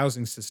public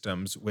housing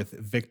systems with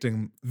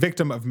victim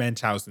of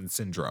Munchausen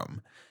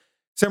syndrome?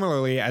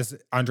 Similarly, as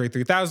Andre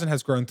 3000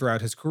 has grown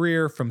throughout his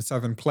career, from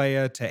Southern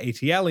Playa to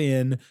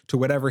ATLian to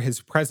whatever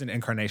his present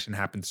incarnation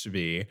happens to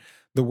be,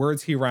 the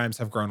words he rhymes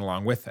have grown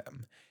along with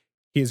him.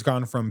 He has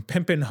gone from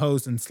pimpin'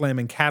 hoes and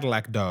slamming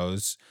Cadillac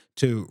doors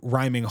to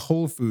rhyming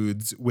Whole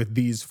Foods with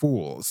these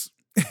fools.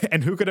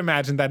 And who could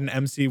imagine that an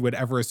MC would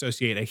ever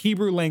associate a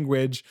Hebrew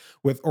language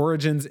with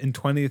origins in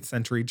 20th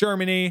century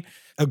Germany,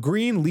 a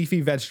green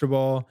leafy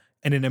vegetable,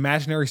 and an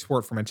imaginary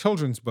sport from a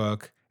children's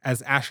book,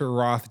 as Asher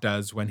Roth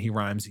does when he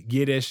rhymes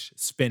Yiddish,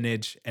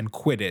 spinach, and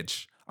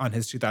Quidditch on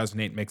his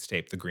 2008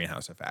 mixtape, The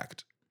Greenhouse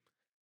Effect.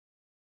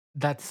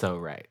 That's so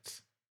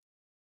right.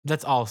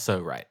 That's all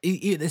so right.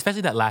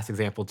 Especially that last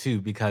example,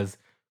 too, because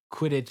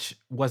Quidditch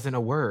wasn't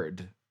a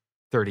word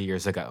 30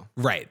 years ago.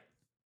 Right.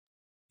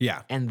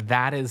 Yeah. And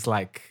that is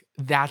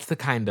that's the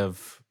kind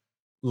of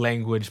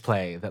language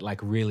play that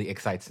really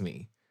excites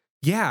me.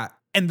 Yeah.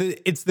 And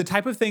it's the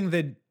type of thing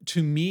that,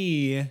 to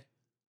me,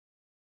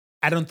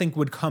 I don't think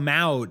would come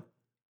out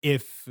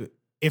if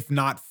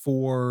not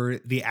for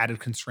the added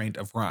constraint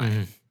of rhyme.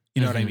 Mm-hmm.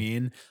 You know what I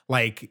mean?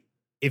 Like,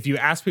 if you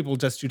ask people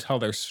just to tell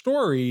their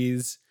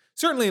stories,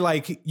 certainly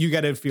you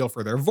get a feel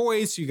for their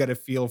voice, you get a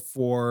feel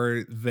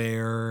for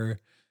their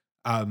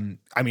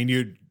I mean,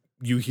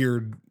 you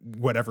hear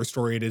whatever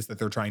story it is that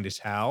they're trying to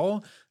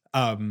tell.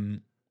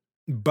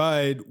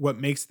 But what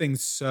makes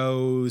things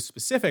so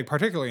specific,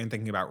 particularly in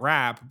thinking about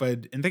rap,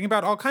 but in thinking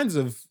about all kinds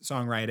of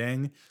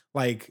songwriting,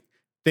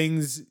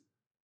 things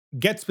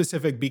get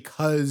specific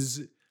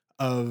because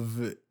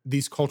of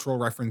these cultural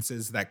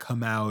references that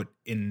come out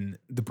in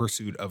the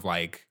pursuit of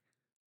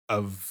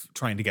of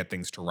trying to get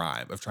things to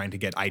rhyme, of trying to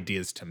get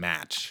ideas to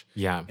match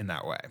in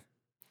that way.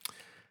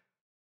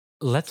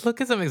 Let's look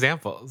at some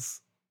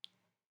examples.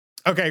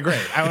 Okay,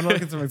 great. I want to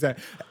look at some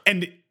examples.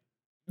 And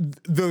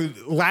the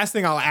last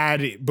thing I'll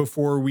add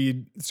before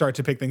we start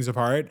to pick things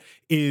apart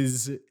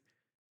is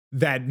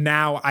that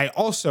now I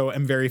also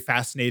am very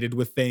fascinated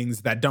with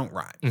things that don't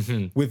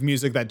rhyme, with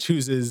music that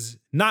chooses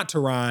not to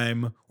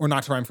rhyme or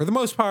not to rhyme for the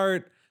most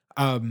part.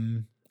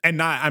 And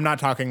I'm not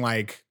talking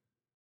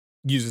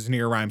uses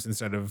near rhymes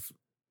instead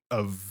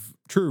of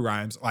true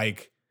rhymes.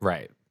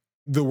 Right.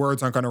 The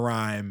words aren't going to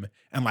rhyme.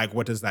 And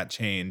what does that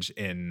change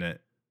in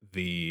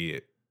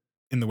the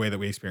way that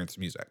we experience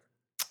music?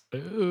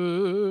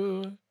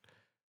 Ooh.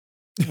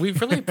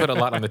 We've really put a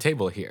lot on the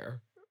table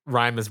here.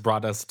 Rhyme has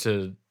brought us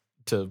to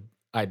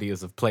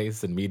ideas of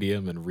place and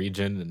medium and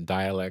region and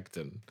dialect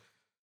and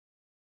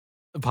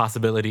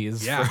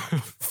possibilities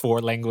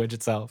for language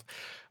itself.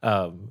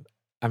 I'm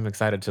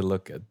excited to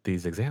look at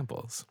these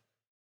examples.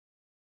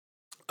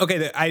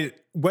 Okay,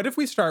 what if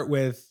we start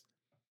with,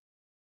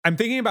 I'm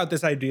thinking about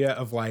this idea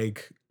of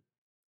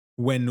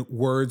when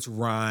words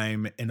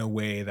rhyme in a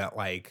way that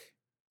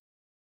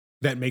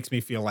that makes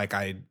me feel like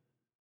I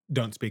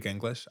don't speak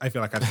English. I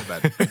feel like I've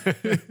said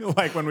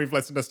that when we've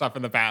listened to stuff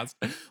in the past,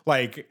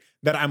 that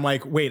I'm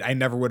wait, I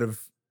never would have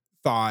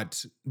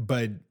thought,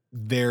 but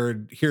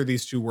here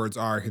these two words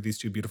are, here these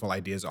two beautiful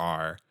ideas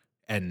are,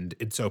 and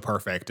it's so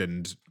perfect,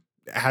 and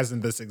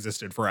hasn't this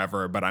existed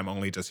forever, but I'm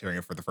only just hearing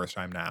it for the first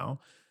time now.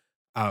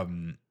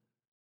 I'm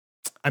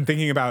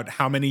thinking about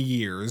How Many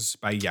Years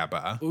by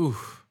Yebba.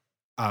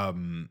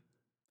 Ooh.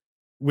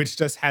 Which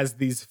just has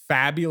these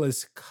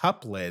fabulous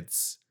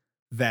couplets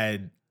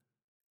that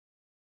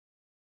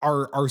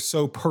are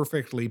so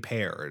perfectly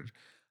paired.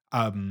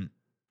 So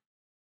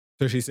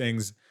she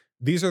sings,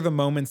 "These are the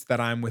moments that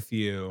I'm with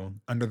you.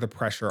 Under the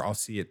pressure, I'll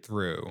see it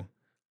through.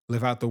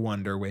 Live out the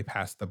wonder way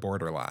past the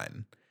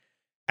borderline.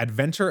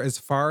 Adventure as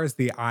far as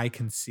the eye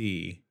can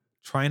see.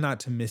 Try not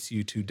to miss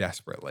you too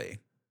desperately.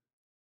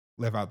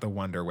 Live out the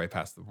wonder way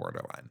past the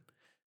borderline."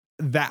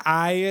 that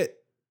I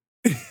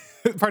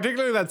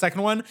particularly that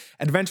second one,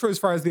 adventure as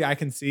far as the eye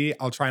can see,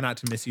 I'll try not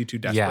to miss you too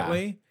Yeah.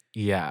 desperately.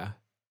 Yeah.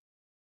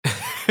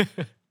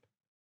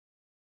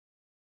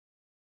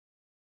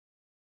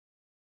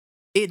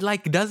 It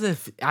like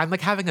does I'm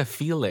like having a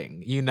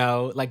feeling,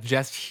 like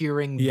just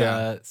hearing Yeah.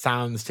 the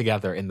sounds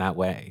together in that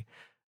way.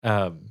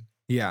 Um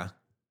Yeah.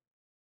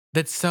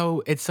 it's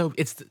so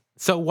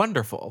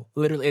wonderful.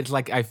 Literally, it's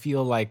like I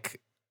feel like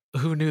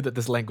who knew that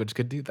this language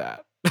could do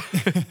that?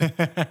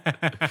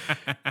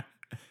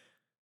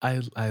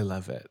 I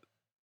love it.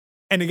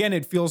 And again,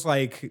 it feels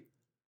like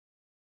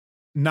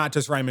not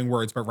just rhyming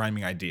words, but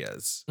rhyming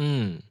ideas.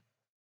 Mm.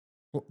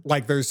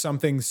 Like there's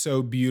something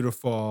so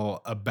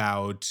beautiful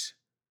about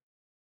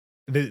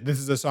this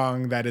is a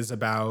song that is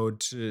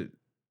about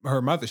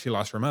her mother. She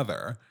lost her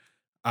mother.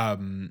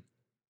 And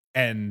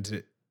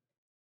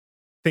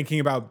thinking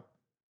about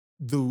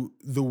the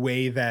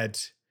way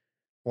that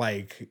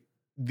like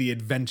the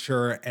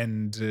adventure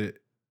and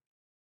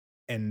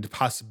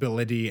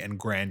possibility and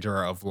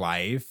grandeur of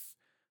life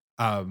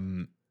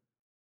um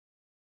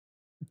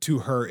to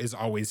her is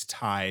always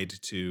tied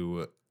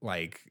to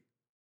like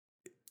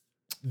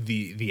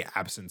the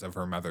absence of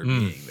her mother Mm.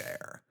 being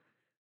there.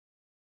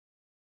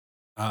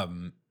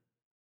 Um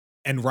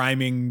and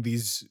rhyming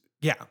these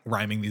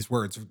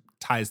words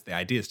ties the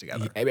ideas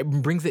together. It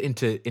brings it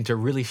into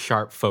really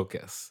sharp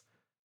focus.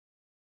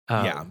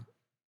 Yeah.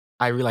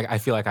 I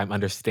feel like I'm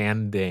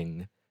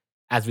understanding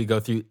as we go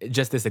through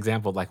just this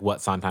example, like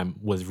what Sondheim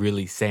was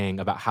really saying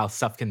about how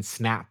stuff can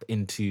snap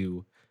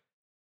into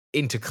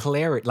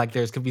clarity. Like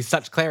there's can be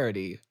such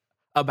clarity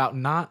about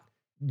not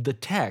the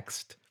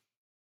text,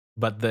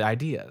 but the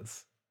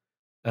ideas.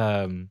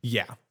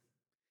 Yeah.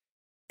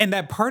 And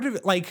that part of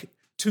it, like,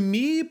 to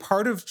me,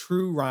 part of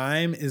true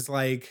rhyme is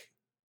like,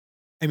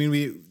 I mean,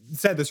 we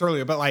said this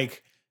earlier, but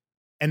like,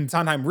 and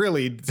Sondheim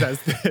really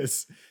says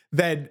this,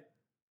 that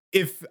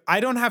if I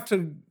don't have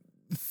to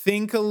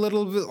think a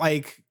little bit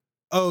like,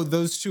 oh,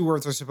 those two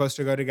words are supposed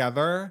to go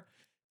together,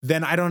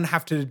 then I don't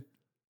have to,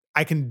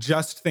 I can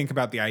just think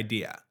about the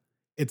idea.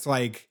 It's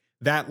like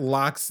that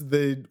locks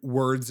the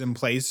words in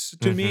place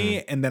to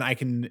me, and then I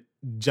can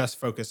just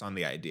focus on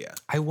the idea.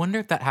 I wonder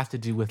if that has to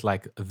do with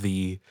like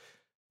the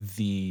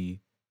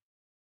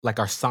like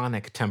our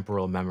sonic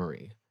temporal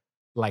memory.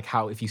 Like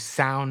how if you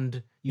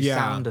sound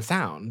a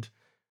sound,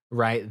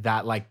 right?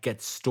 That like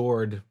gets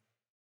stored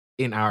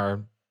in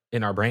our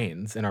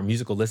brains, in our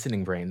musical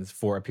listening brains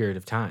for a period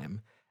of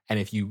time. And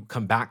if you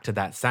come back to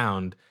that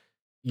sound,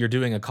 you're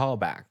doing a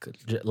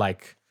callback,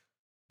 like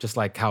just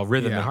like how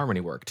rhythm and Yeah. harmony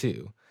work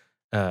too.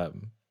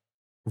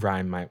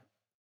 Rhyme might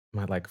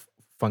like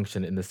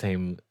function in the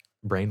same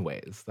brain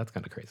ways. That's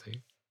kind of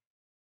crazy.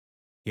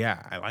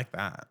 Yeah, I like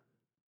that.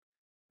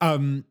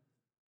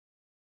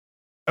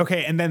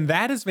 Okay, and then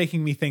that is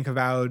making me think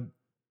about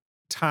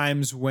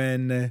times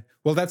when,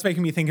 well, that's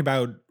making me think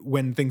about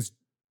when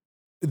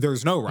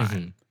there's no rhyme.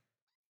 Mhm.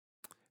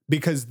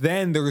 Because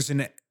then there's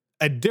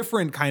a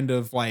different kind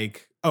of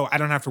like, oh, I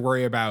don't have to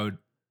worry about,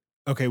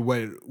 okay,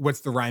 what's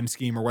the rhyme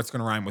scheme or what's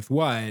going to rhyme with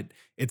what.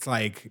 It's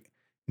like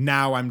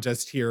now I'm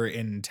just here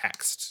in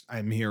text.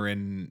 I'm here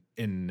in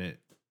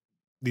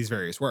these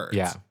various words.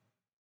 Yeah.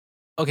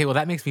 Okay, well,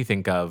 that makes me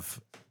think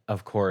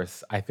of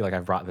course, I feel like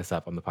I've brought this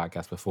up on the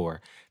podcast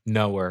before.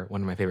 Nowhere,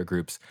 one of my favorite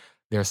groups,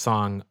 their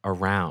song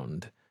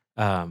Around.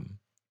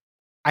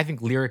 I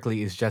think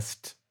lyrically is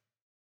just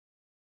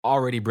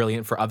already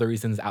brilliant for other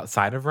reasons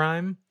outside of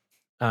rhyme.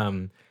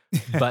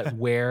 But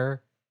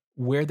where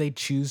they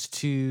choose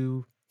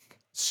to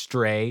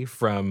stray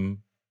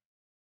from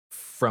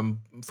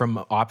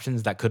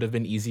options that could have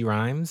been easy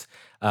rhymes,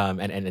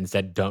 and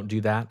instead don't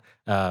do that,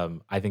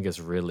 I think is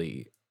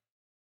really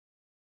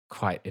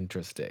quite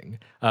interesting.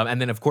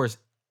 And then of course,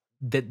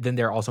 then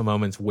there are also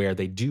moments where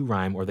they do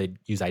rhyme or they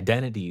use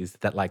identities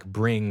that like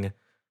bring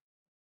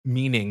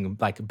meaning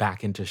like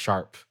back into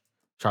sharp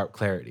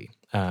clarity.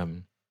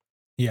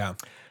 Yeah.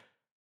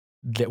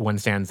 That one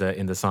stanza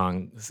in the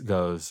song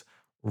goes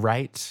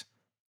right,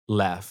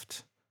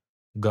 left,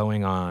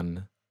 going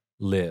on,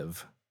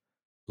 live,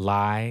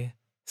 lie,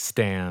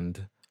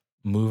 stand,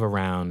 move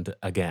around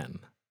again.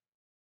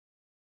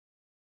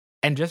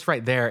 And just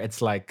right there, it's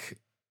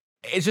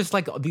just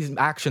like these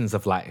actions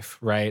of life,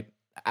 right?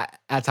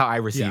 That's how I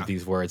receive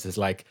these words. Is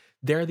like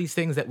there are these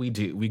things that we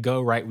do. We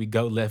go right, we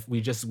go left,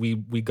 we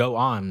go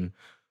on,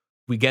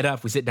 we get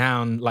up, we sit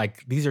down.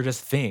 Like these are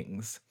just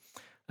things.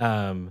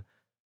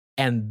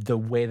 And the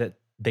way that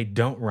they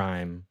don't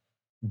rhyme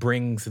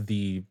brings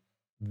the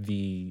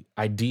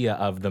idea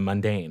of the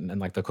mundane and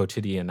like the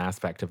quotidian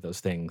aspect of those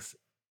things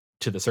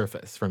to the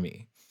surface for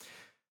me.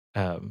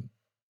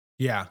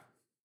 Yeah.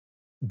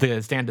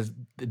 The stand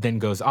then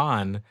goes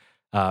on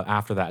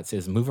after that. It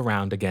says, move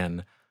around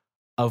again.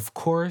 Of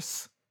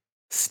course,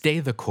 stay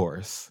the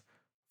course,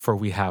 for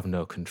we have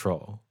no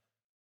control.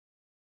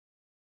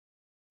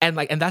 And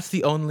that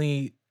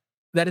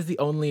is the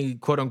only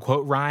quote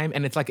unquote rhyme.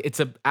 And it's like, it's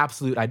an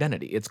absolute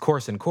identity. It's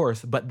course and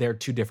course, but they're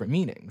two different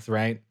meanings,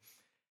 right?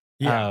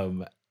 Yeah.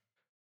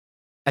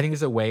 I think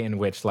there's a way in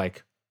which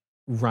like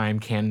rhyme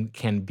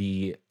can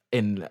be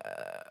in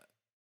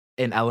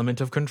an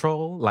element of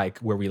control, like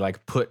where we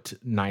like put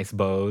nice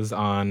bows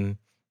on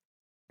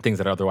things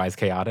that are otherwise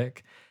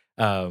chaotic.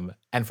 And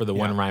for the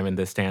Yeah. one rhyme in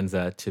this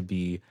stanza to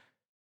be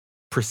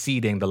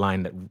preceding the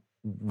line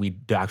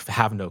that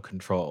have no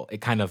control,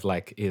 it kind of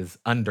like is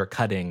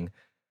undercutting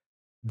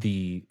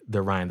the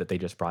rhyme that they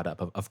just brought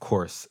up of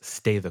course,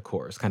 stay the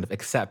course, kind of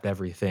accept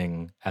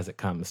everything as it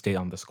comes, stay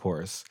on this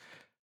course.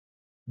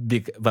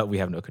 But we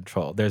have no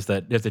control. There's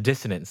a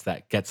dissonance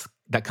that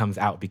comes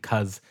out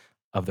because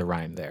of the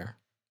rhyme there.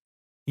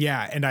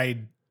 Yeah, and I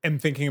am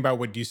thinking about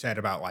what you said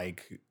about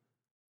like,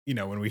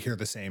 when we hear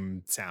the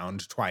same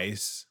sound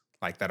twice,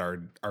 like that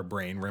our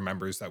brain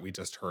remembers that we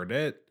just heard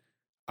it.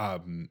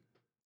 And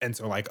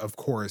so like, of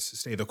course,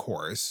 stay the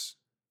course.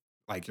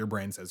 Like your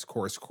brain says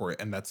course,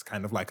 and that's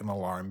kind of like an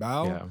alarm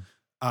bell.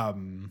 Yeah.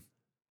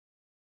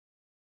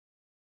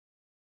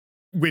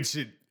 Which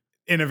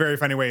in a very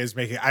funny way is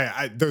making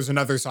there's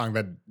another song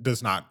that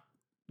does not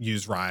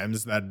use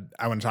rhymes that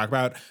I want to talk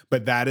about,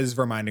 but that is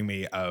reminding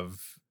me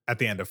of at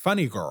the end of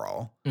Funny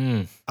Girl.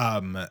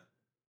 The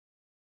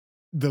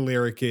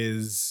lyric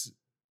is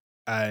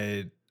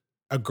a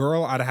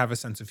girl ought to have a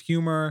sense of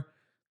humor.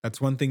 That's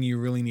one thing you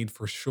really need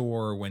for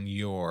sure when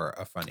you're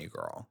a funny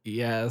girl.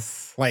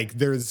 Yes. Like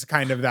there's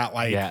kind of that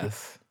like,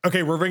 yes.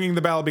 Okay, we're ringing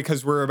the bell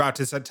because we're about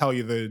to tell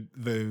you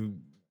the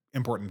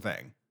important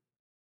thing.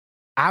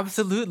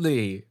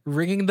 Absolutely.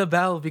 Ringing the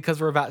bell because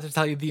we're about to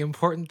tell you the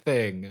important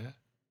thing.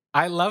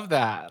 I love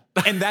that.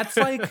 And that's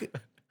like,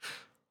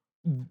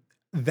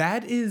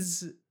 that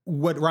is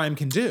what rhyme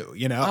can do,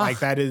 Like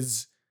that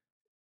is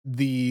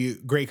the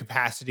great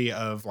capacity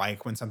of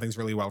like when something's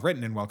really well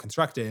written and well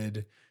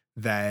constructed,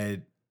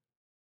 that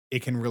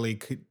it can really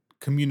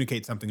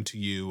communicate something to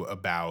you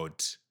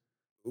about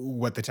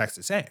what the text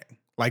is saying.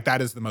 Like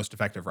that is the most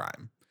effective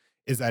rhyme,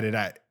 is that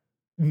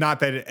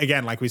not that it,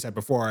 again, like we said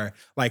before,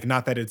 like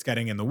not that it's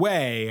getting in the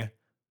way,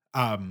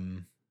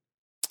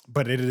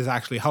 but it is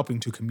actually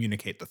helping to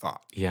communicate the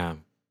thought. Yeah.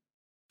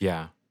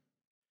 Yeah.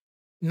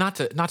 Not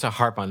to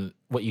harp on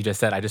what you just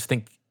said, I just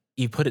think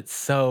you put it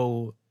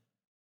so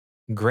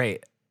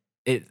great.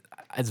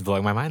 It's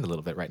blowing my mind a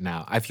little bit right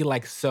now. I feel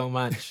like so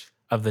much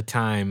of the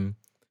time,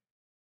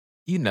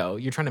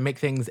 you're trying to make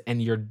things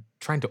and you're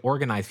trying to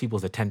organize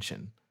people's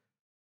attention,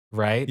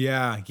 right?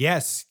 Yeah.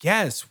 Yes.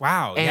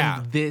 Wow.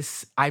 And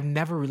this, I've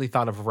never really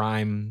thought of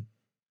rhyme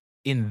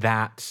in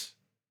that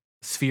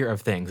sphere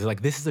of things.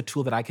 Like this is a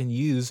tool that I can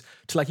use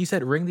to, like you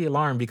said, ring the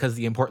alarm because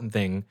the important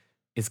thing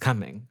is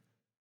coming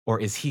or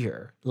is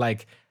here.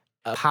 Like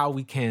how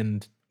we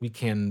can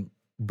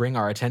bring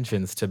our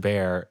attentions to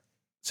bear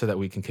so that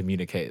we can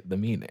communicate the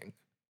meaning.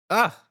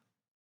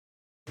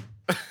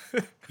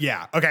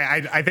 Yeah.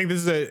 Okay. I think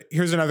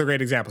here's another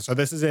great example. So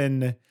this is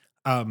in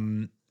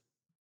Them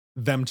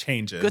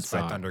Changes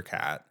by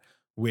Thundercat,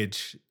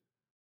 which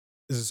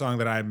is a song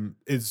that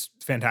is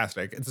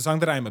fantastic. It's a song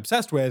that I'm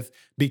obsessed with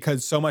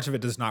because so much of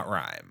it does not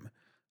rhyme.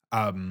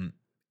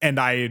 And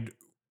I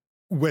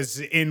was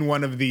in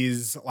one of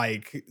these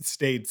like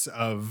states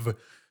of,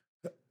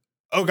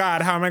 oh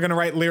God, how am I going to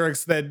write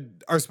lyrics that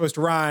are supposed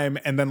to rhyme?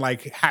 And then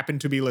like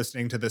happened to be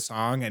listening to this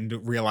song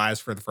and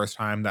realized for the first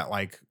time that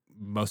like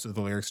most of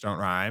the lyrics don't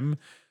rhyme.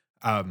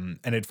 And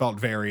it felt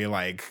very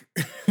like,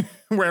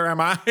 where am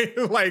I?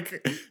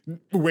 Like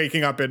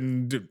waking up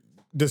and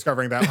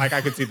discovering that like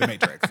I could see the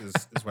Matrix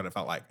is what it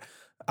felt like.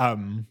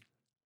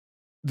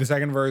 The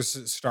second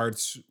verse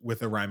starts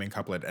with a rhyming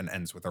couplet and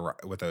ends with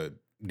a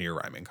near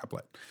rhyming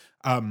couplet.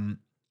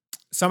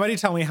 Somebody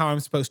tell me how I'm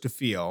supposed to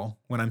feel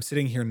when I'm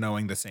sitting here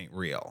knowing this ain't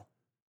real.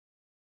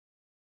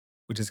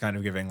 Which is kind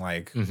of giving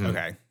like,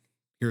 okay,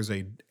 here's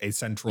a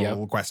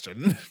central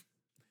question.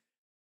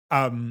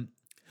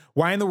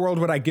 Why in the world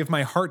would I give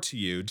my heart to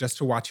you just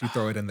to watch you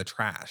throw it in the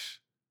trash?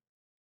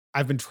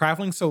 I've been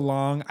traveling so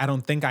long, I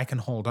don't think I can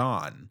hold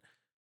on.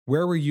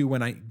 Where were you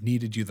when I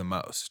needed you the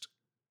most?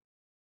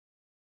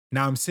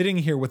 Now I'm sitting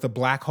here with a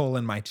black hole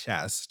in my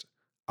chest,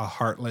 a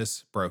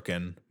heartless,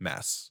 broken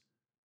mess.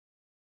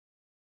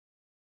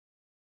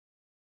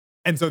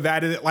 And so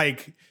that is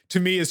like, to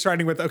me, is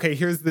starting with, okay,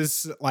 here's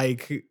this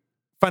like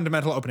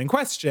fundamental opening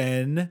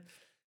question.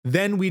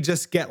 Then we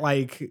just get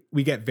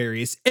we get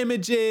various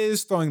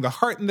images, throwing the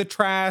heart in the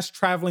trash,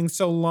 traveling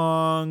so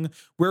long.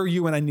 Where were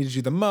you when I needed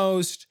you the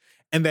most?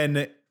 And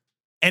then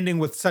ending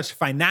with such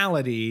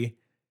finality,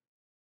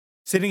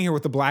 sitting here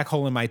with a black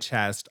hole in my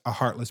chest, a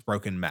heartless,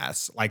 broken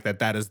mess. Like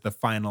that is the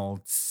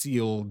final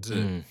sealed,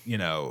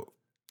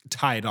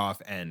 tied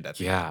off end at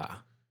the end.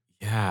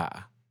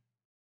 Yeah.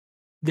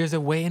 There's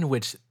a way in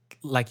which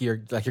like you're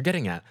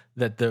getting at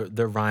that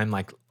the rhyme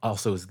like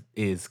also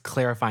is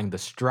clarifying the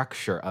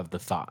structure of the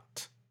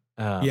thought.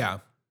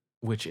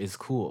 Which is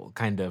cool,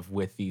 kind of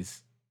with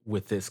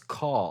this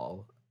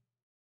call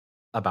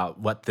about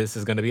what this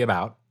is going to be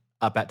about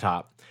up at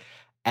top.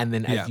 And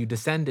then as you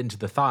descend into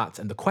the thoughts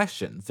and the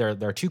questions, there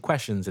are two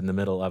questions in the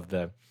middle of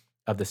the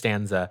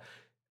stanza.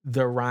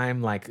 The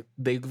rhymes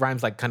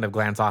like kind of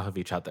glance off of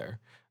each other.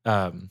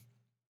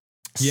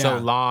 So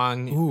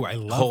long. Ooh, I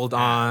love hold that.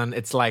 on.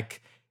 It's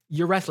like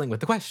you're wrestling with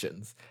the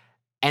questions.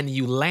 And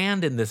you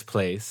land in this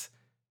place,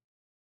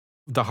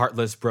 the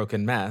heartless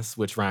broken mess,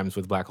 which rhymes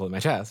with black hole in my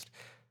chest.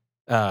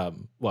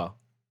 Well,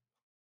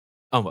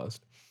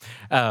 almost.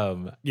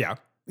 Yeah.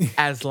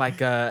 As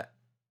like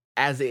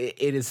as it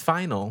is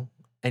final,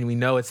 and we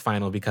know it's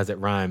final because it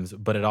rhymes,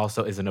 but it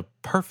also isn't a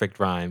perfect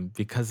rhyme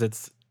because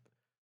it's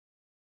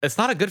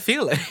not a good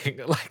feeling.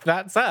 Like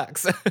that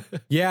sucks.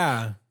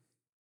 Yeah.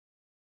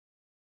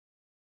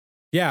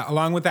 Yeah.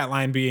 Along with that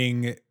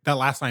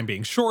last line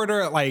being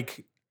shorter,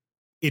 like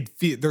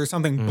there's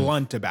something Mm.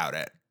 blunt about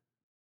it.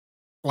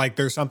 Like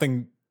there's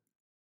something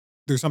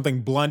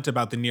blunt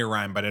about the near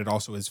rhyme, but it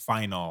also is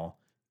final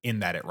in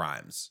that it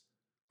rhymes.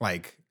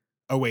 Like,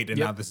 oh wait, and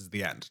now Yep. this is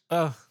the end.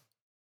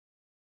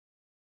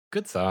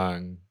 Good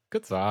song.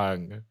 Good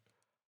song.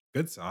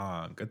 Good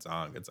song. Good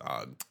song. Good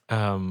song.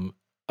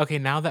 Okay,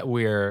 now that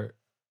we're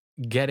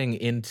getting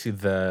into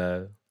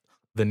the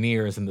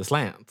nears and the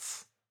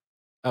slants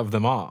of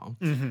them all,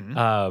 Mm-hmm.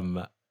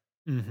 um,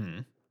 Mm-hmm.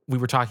 we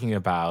were talking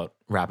about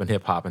rap and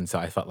hip hop, and so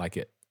I felt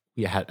like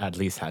we had at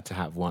least had to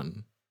have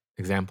one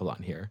example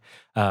on here.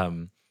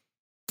 Of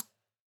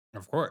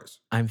course.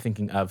 I'm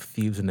thinking of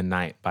 "Thieves in the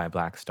Night" by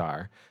Black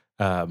Star.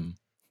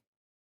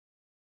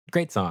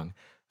 Great song.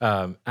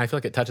 I feel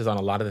like it touches on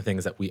a lot of the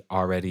things that we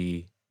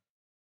already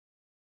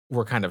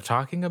were kind of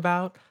talking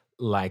about,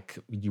 like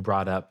you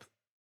brought up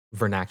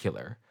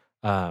vernacular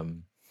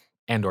and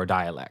or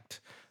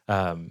dialect.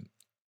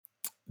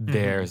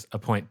 There's a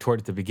point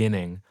towards the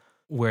beginning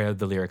where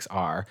the lyrics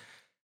are,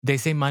 they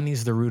say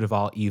money's the root of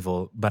all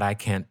evil, but I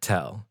can't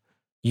tell.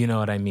 You know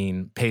what I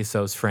mean?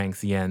 Pesos,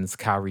 francs, yens,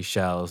 cowrie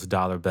shells,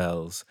 dollar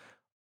bills.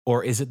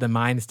 Or is it the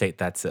mind state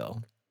that's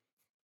ill?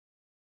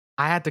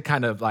 I had to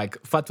kind of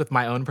like futz with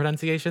my own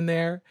pronunciation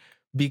there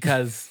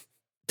because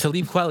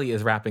Talib Kweli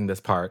is rapping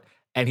this part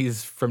and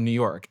he's from New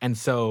York. And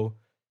so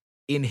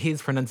in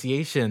his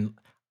pronunciation,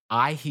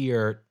 I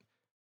hear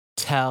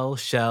tell,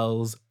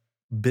 shells,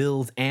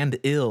 bills, and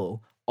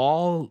ill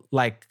all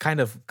like kind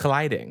of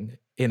colliding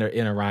in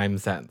a rhyme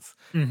sense.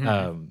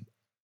 There's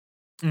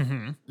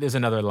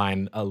another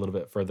line a little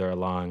bit further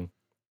along.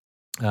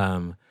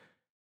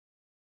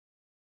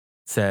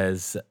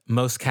 Says,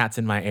 most cats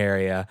in my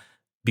area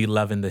be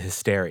loving the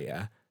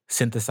hysteria.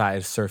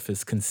 Synthesized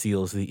surface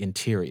conceals the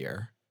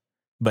interior.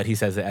 But he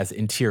says it as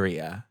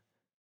interior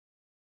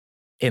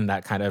in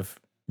that kind of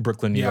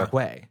Brooklyn, New York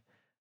way.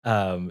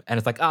 And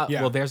it's like,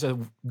 well, there's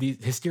the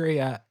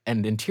hysteria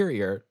and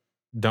interior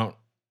don't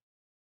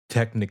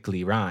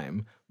technically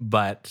rhyme,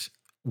 but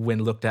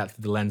when looked at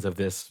through the lens of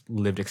this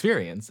lived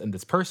experience and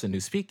this person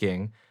who's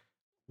speaking,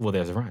 well,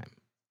 there's a rhyme.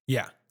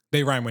 Yeah.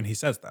 They rhyme when he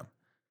says them.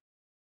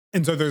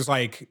 And so there's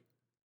like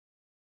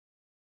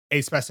a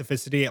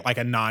specificity, like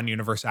a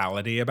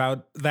non-universality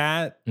about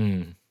that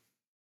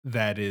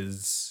that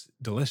is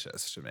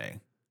delicious to me.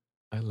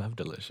 I love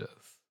delicious.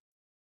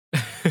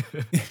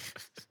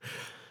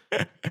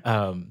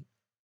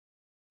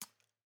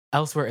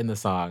 Elsewhere in the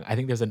song, I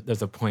think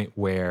there's a point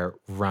where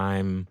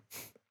rhyme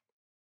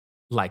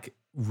like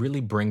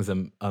really brings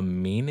a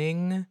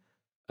meaning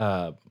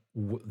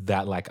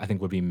that like I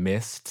think would be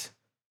missed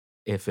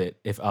if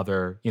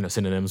other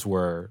synonyms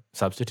were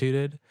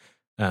substituted.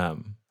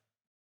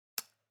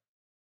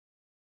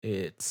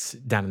 It's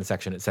down in the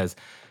section. It says,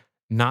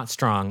 "Not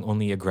strong,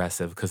 only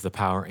aggressive, because the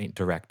power ain't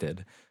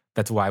directed.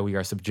 That's why we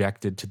are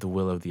subjected to the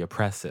will of the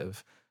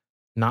oppressive.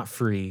 Not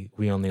free,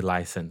 we only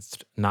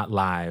licensed. Not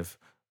live,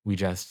 we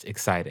just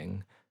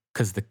exciting.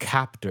 Because the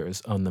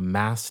captors own the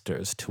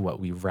masters to what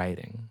we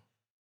writing."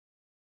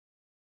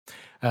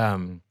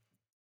 And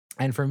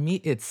for me,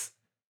 it's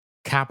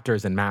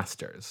captors and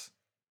masters,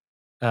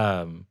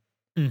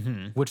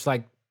 which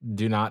like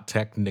do not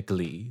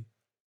technically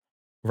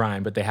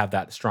rhyme, but they have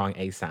that strong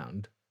A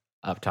sound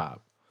up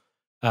top.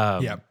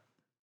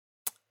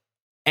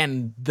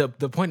 And the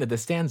point of the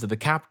stanza, the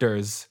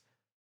captors,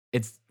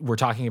 we're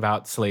talking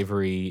about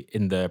slavery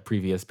in the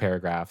previous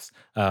paragraphs,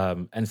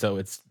 and so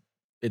it's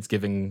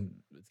giving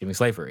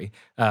slavery,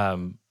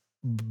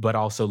 but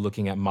also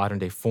looking at modern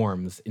day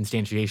forms,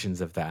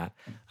 instantiations of that.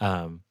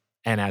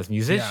 And as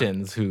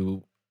musicians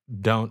who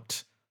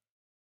don't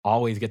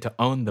always get to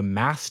own the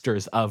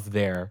masters of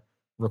their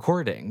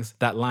recordings,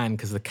 that line,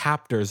 because the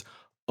captors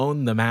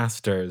own the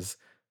masters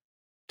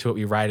to what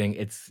we're writing,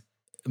 it's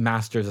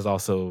masters is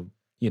also,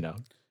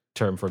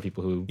 term for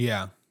people who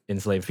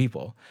enslave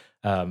people.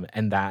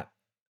 And that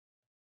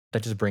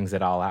just brings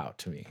it all out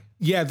to me.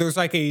 Yeah, there's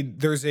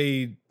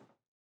a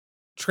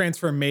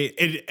transformation.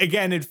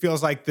 It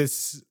feels like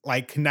this,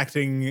 like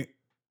connecting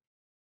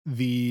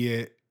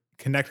the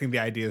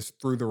ideas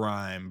through the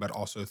rhyme, but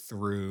also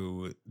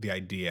through the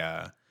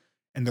idea.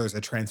 And there's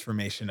a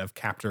transformation of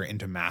captor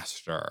into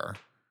master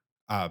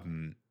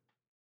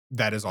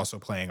that is also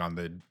playing on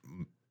the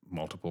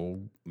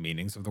multiple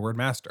meanings of the word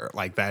master.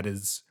 Like that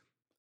is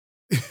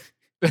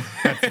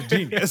that's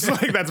genius.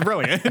 Like that's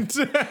brilliant.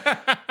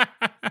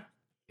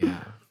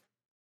 Yeah.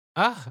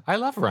 I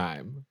love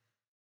rhyme.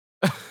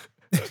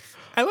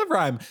 I love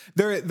rhyme.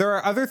 There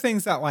are other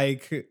things that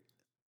like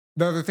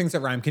the other things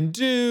that rhyme can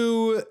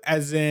do,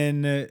 as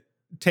in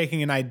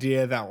taking an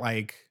idea that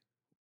like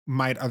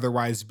might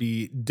otherwise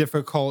be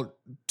difficult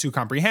to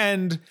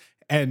comprehend,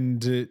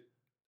 and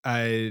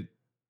uh,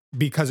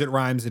 because it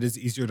rhymes, it is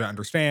easier to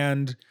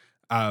understand.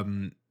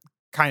 Um,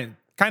 kind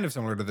of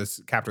similar to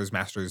this captor's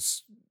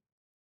master's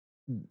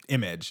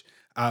image.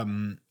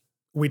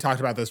 We talked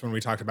about this when we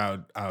talked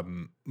about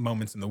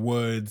Moments in the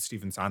Woods,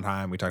 Stephen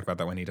Sondheim. We talked about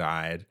that when he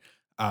died.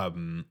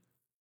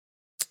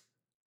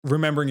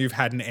 Remembering you've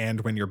had an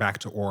and when you're back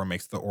to or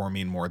makes the or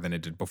mean more than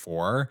it did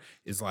before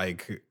is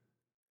like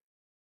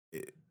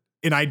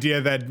an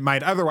idea that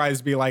might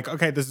otherwise be like,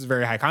 okay, this is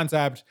very high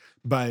concept,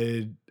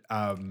 but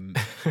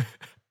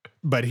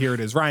but here it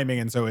is rhyming,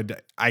 and so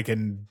I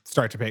can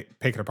start to pick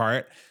it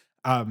apart.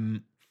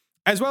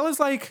 As well as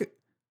like,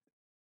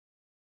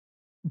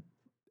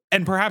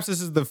 and perhaps this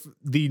is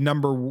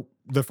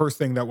the first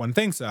thing that one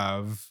thinks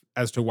of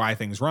as to why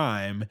things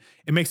rhyme.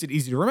 It makes it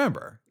easy to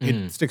remember.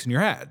 It sticks in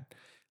your head.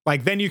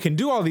 Like then you can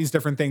do all these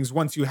different things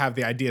once you have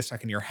the idea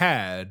stuck in your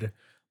head.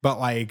 But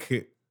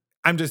like,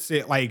 I'm just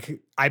saying,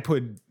 like, I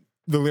put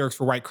the lyrics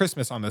for White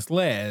Christmas on this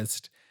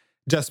list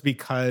just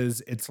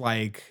because it's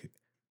like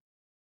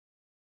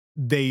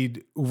they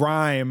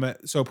rhyme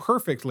so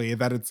perfectly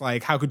that it's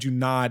like, how could you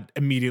not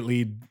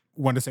immediately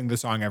want to sing the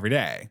song every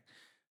day?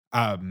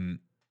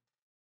 I'm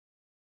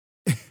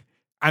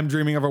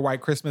dreaming of a white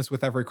Christmas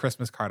with every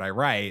Christmas card I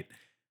write.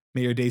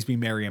 May your days be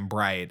merry and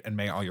bright, and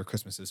may all your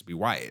Christmases be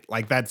white.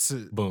 Like that's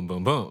boom,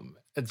 boom, boom.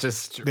 It's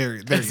just there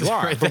you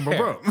are. Right boom, there.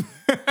 boom,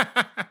 boom.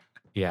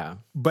 Yeah.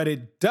 But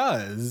it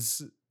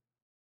does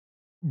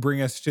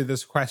bring us to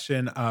this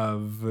question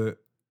of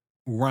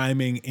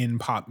rhyming in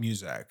pop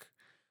music,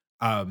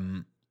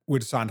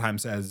 which Sondheim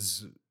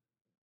says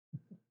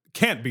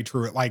can't be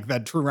true. Like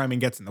that true rhyming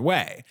gets in the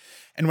way.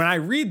 And when I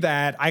read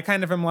that, I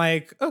kind of am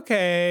like,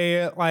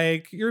 okay,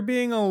 like you're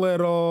really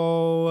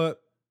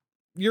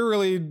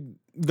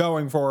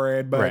going for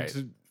it, but Right.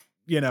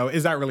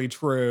 is that really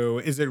true?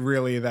 Is it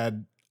really that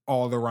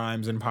all the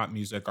rhymes in pop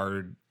music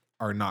are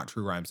not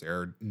true rhymes?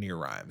 They're near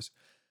rhymes.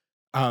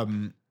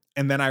 And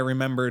then I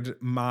remembered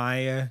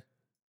a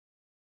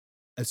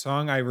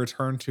song I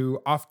return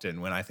to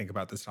often when I think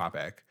about this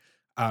topic,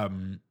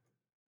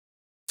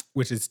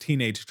 which is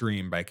Teenage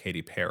Dream by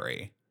Katy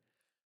Perry.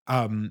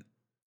 And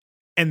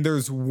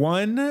there's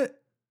one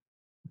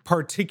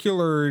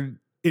particular,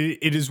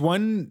 it is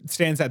one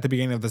stanza at the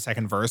beginning of the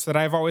second verse that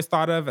I've always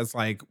thought of as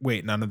like,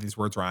 wait, none of these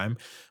words rhyme.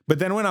 But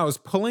then when I was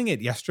pulling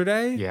it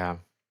yesterday, Yeah.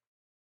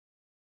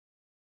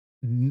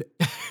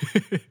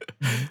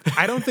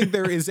 I don't think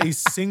there is a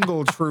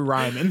single true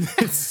rhyme in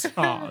this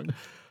song.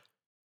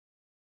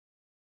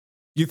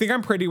 You think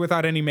I'm pretty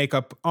without any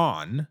makeup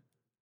on.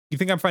 You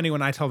think I'm funny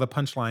when I tell the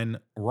punchline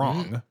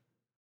wrong.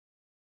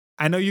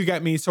 I know you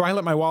get me, so I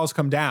let my walls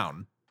come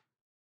down.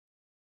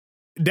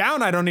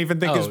 Down, I don't even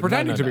think is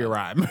pretending to be a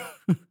rhyme.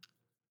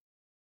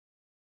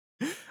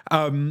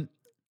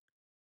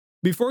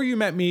 Before you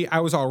met me, I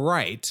was all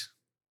right,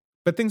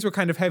 but things were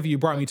kind of heavy. You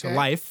brought me to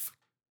life.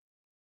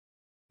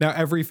 Now,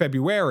 every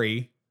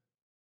February,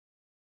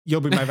 you'll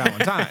be my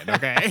Valentine,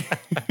 okay?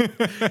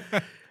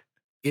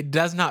 It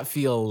does not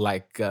feel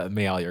like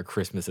May All Your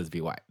Christmases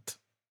Be White.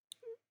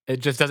 It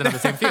just doesn't have the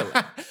same feeling.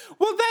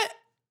 Well,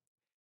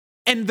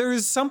 and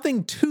there's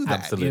something to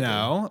that, Absolutely.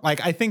 Like,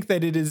 I think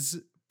that it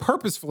is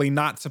purposefully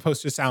not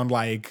supposed to sound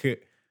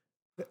like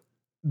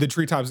the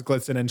treetops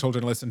glisten and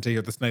children listen to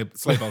hear the sleigh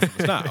bells in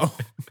the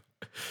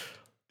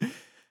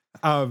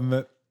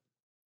snow.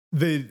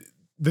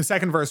 The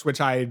second verse,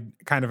 which I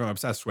kind of am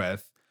obsessed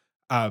with,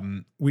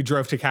 we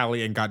drove to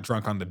Cali and got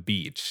drunk on the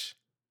beach.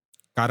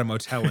 Got a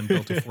motel and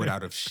built a fort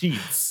out of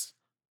sheets.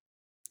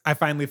 I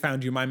finally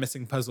found you, my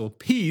missing puzzle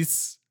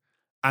piece.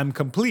 I'm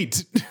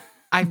complete.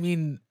 I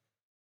mean,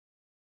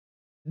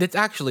 it's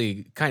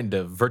actually kind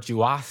of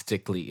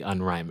virtuosically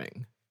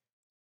unrhyming.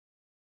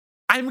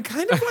 I'm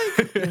kind of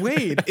like,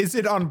 wait, is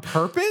it on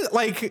purpose?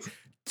 Like,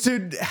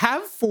 to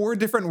have 4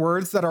 different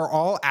words that are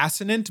all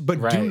assonant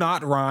but do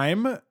not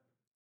rhyme?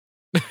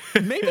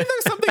 Maybe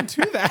there's something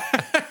to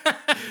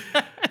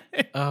that.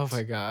 Oh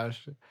my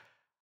gosh.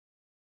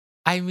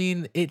 I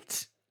mean,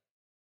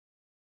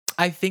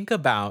 I think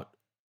about,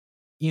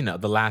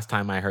 the last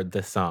time I heard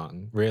this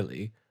song,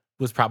 really,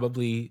 was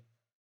probably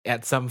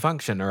at some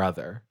function or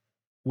other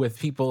with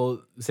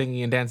people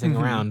singing and dancing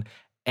around.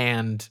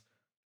 And,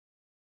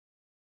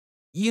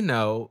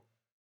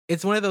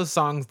 it's one of those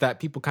songs that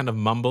people kind of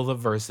mumble the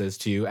verses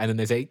to, and then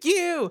they say,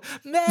 you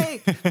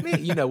make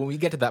me, when we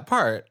get to that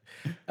part.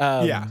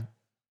 Yeah.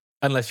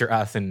 Unless you're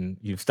us and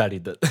you've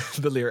studied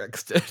the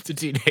lyrics to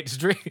Teenage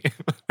Dream.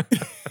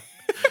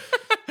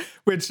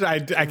 Which I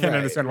can't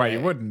understand why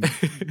you wouldn't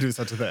do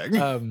such a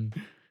thing.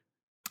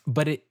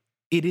 But it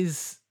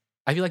is,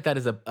 I feel like that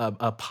is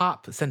a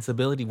pop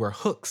sensibility where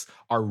hooks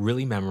are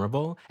really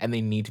memorable and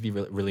they need to be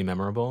really, really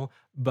memorable.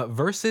 But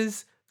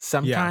verses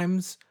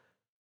sometimes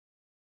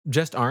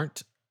just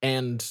aren't.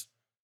 And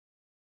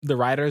the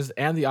writers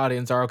and the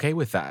audience are okay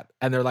with that.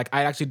 And they're like,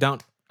 I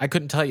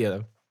couldn't tell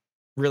you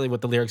really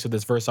what the lyrics of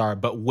this verse are,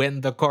 but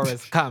when the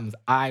chorus comes,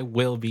 I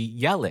will be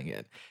yelling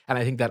it. And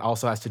I think that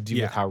also has to do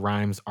with Yeah. how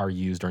rhymes are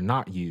used or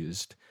not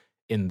used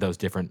in those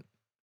different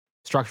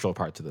structural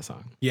parts of the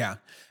song. Yeah.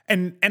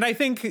 And I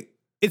think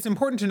it's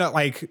important to note,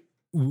 like,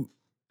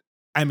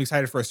 I'm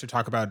excited for us to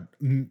talk about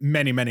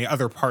many, many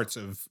other parts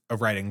of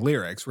writing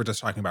lyrics. We're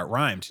just talking about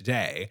rhyme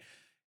today.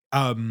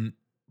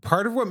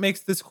 Part of what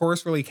makes this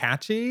chorus really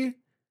catchy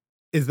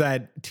is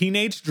that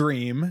Teenage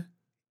Dream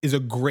is a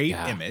great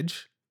Yeah.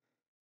 image.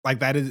 Like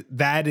that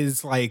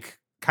is like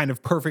kind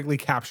of perfectly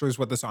captures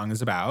what the song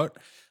is about.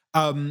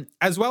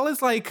 As well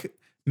as like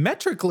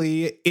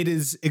metrically, it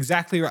is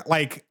exactly right.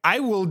 Like I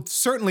will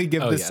certainly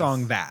give Oh, this yes.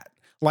 song that.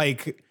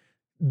 Like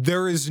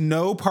there is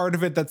no part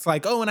of it that's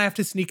like, oh, and I have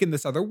to sneak in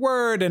this other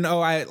word, and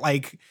oh, I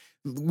like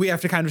we have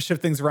to kind of shift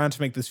things around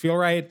to make this feel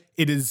right.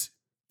 It is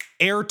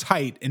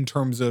airtight in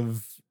terms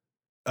of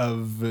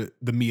the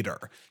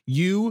meter.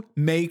 You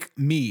make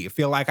me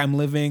feel like I'm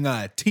living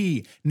a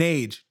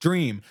teenage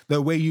dream.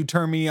 The way you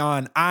turn me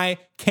on, I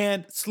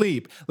can't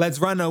sleep. Let's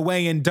run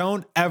away and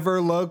don't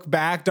ever look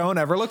back. Don't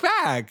ever look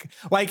back.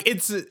 Like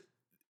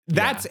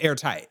that's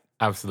airtight.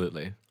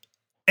 Absolutely.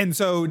 And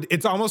so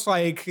it's almost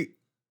like,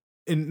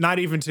 and not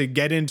even to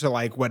get into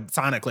like what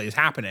sonically is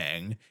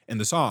happening in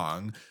the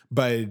song,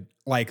 but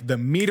like the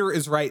meter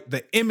is right,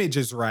 the image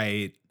is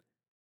right,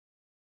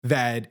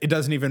 that it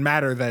doesn't even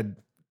matter that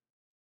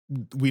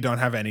we don't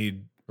have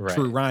any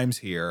true rhymes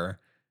here,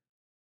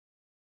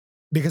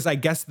 because I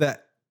guess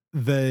that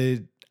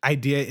the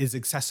idea is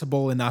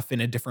accessible enough in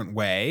a different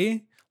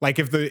way. Like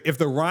if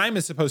the rhyme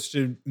is supposed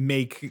to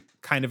make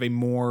kind of a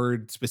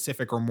more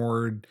specific or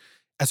more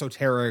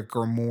esoteric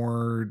or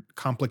more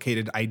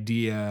complicated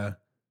idea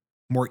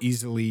more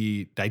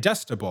easily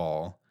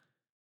digestible,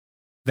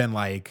 then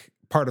like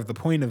part of the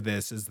point of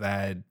this is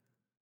that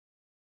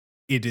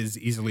it is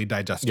easily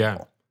digestible.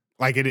 Yeah.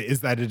 Like it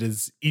is that it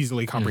is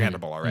easily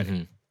comprehensible already.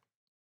 Mhm.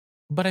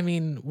 But I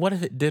mean, what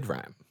if it did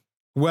rhyme?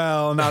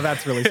 Well, now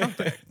that's really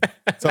something.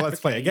 So let's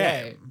play a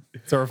game.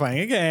 So we're playing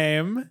a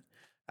game.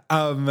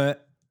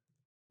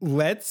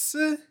 Let's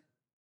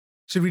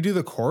should we do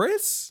the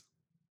chorus?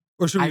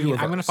 Or should we do a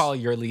verse? I'm gonna follow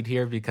your lead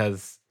here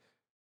because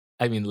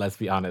I mean, let's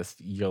be honest,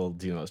 you'll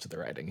do most of the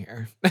writing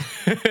here.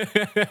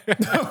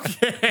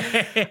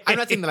 Okay. I'm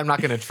not saying that I'm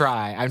not gonna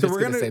try. I'm So just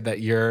we're gonna gonna- say that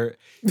you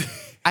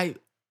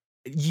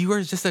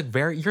are just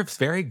you're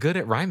very good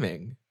at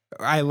rhyming.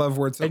 I love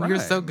words that And rhyme. you're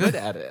so good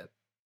at it.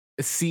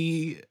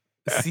 See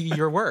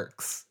your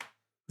works.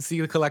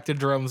 See the collected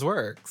Jerome's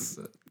works.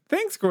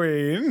 Thanks,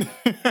 Queen.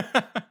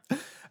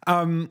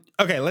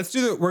 Okay, let's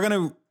do we're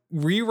gonna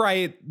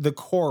rewrite the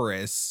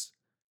chorus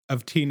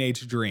of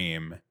Teenage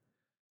Dream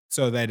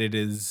so that it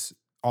is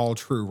all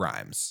true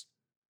rhymes.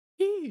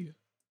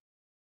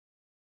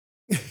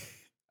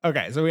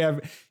 Okay, so we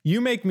have,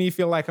 you make me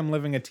feel like I'm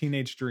living a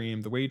teenage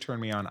dream. The way you turn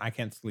me on, I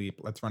can't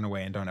sleep. Let's run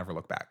away and don't ever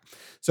look back.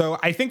 So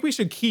I think we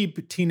should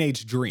keep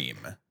Teenage Dream.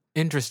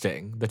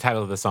 Interesting. The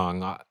title of the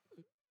song.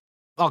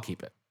 I'll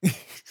keep it.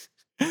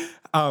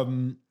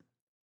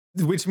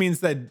 Which means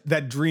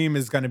that dream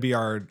is going to be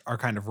our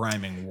kind of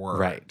rhyming word.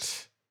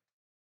 Right.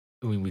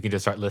 I mean, we can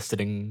just start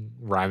listing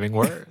rhyming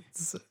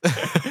words.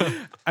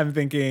 I'm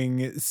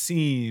thinking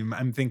seam.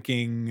 I'm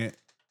thinking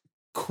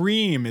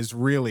cream is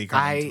really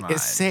coming to mind.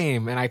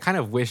 Same, and I kind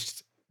of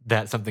wished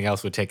that something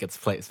else would take its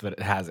place, but it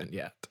hasn't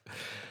yet.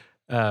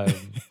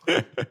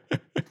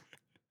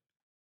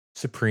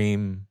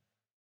 Supreme.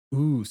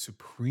 Ooh,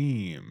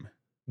 supreme.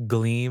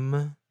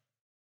 Gleam.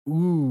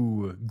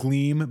 Ooh,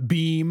 gleam,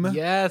 beam.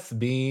 Yes,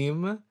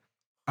 beam.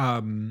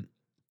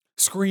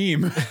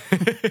 Scream.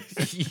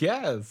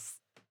 Yes.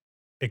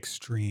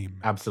 Extreme.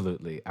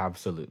 Absolutely,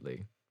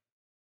 absolutely.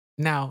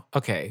 Now,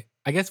 okay,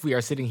 I guess we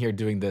are sitting here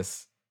doing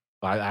this.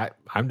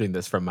 I'm doing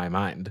this from my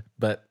mind,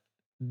 but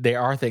there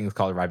are things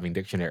called rhyming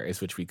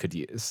dictionaries which we could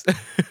use.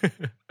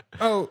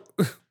 Oh,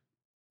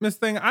 Miss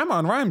Thing, I'm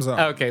on Rhyme Zone.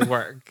 Okay,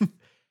 work.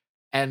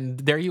 And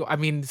there I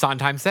mean,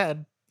 Sondheim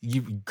said,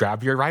 you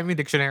grab your rhyming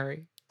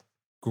dictionary.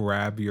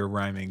 Grab your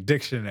rhyming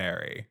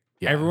dictionary.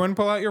 Yeah. Everyone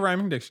pull out your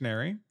rhyming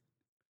dictionary.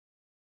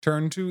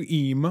 Turn to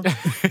eam.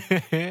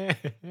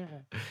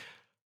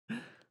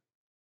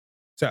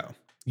 So,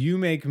 you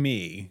make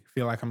me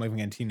feel like I'm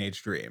living a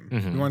teenage dream.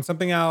 Mhm. You want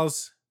something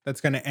else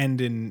that's going to end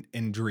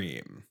in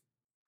dream.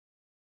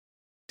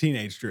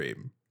 Teenage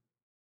dream.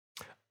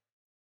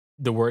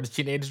 The word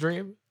teenage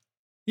dream?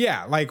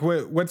 Yeah, like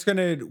what's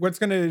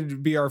gonna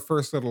be our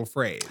first little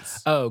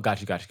phrase? Oh,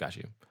 got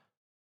you.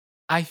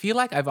 I feel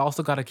like I've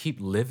also got to keep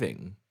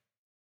living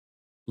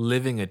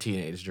a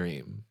teenage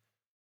dream,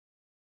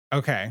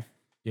 Okay.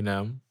 you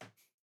know?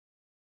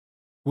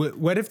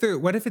 What if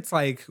it's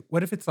like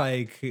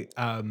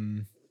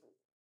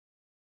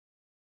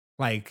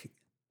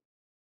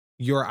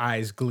your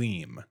eyes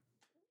gleam.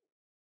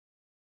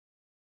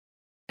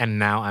 And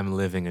now I'm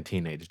living a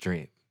teenage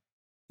dream.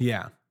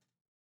 Yeah.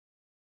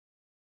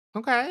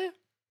 Okay.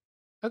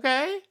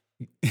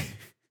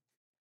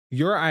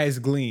 Your eyes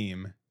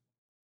gleam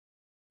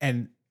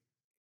and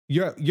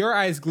your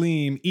eyes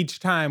gleam each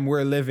time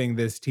we're living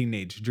this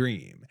teenage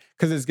dream.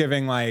 Because it's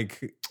giving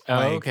like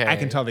I can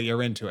Okay. tell that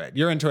you're into it.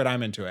 You're into it,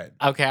 I'm into it.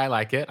 Okay, I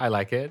like it. I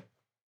like it.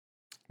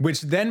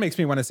 Which then makes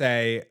me want to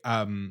say,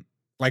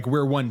 like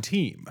we're one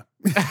team.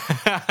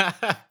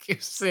 You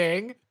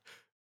sing.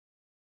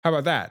 How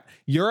about that?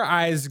 Your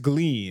eyes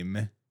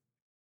gleam.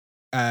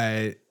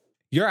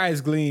 Your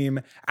eyes gleam.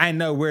 I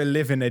know we're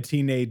living a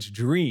teenage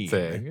dream.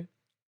 Sing.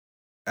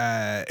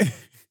 Uh,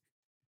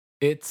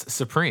 It's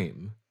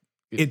supreme.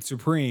 it's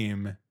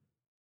supreme.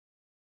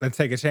 Let's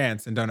take a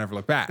chance and don't ever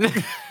look back.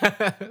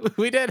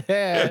 We did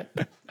it.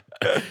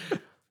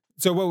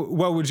 So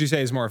what would you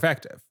say is more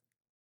effective?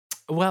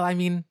 Well, I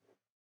mean,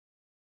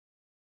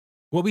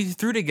 what we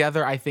threw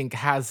together, I think,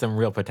 has some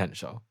real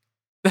potential.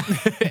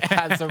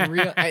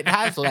 It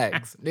has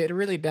legs. It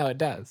really it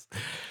does.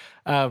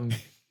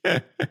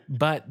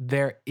 But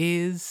there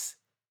is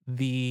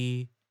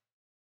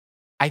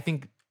I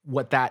think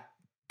what that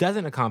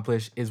doesn't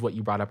accomplish is what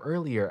you brought up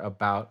earlier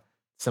about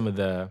some of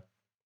the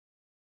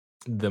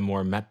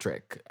more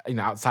metric,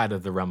 outside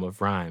of the realm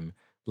of rhyme,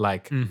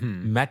 like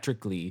Mm-hmm.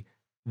 metrically,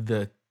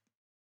 the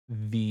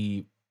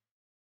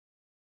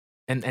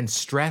and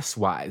stress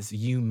wise,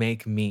 you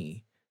make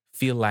me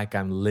feel like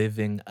I'm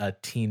living a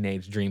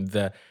teenage dream.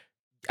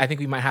 I think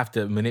we might have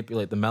to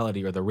manipulate the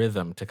melody or the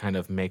rhythm to kind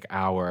of make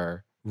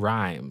our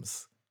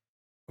rhymes,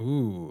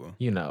 Ooh.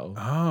 you know,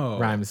 Oh.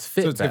 rhymes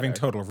fit So it's giving better.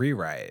 total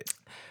rewrite.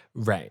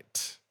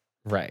 Right.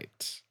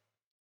 Right.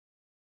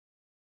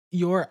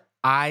 Your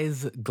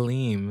eyes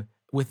gleam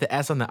with the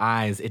S on the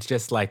eyes. It's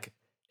just like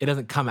it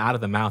doesn't come out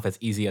of the mouth as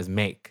easy as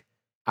make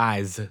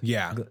eyes.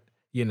 Yeah.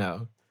 You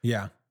know.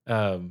 Yeah.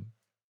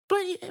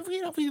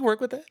 But we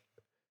work with it.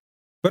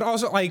 But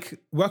also, like,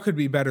 what could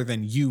be better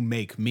than you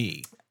make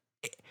me?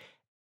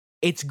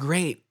 It's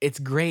great. It's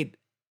great.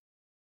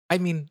 I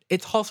mean,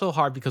 it's also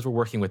hard because we're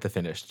working with a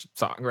finished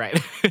song, right?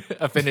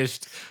 A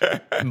finished,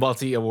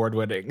 multi-award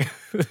winning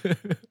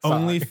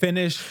Only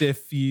finished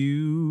if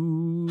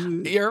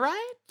you You're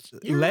right.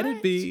 let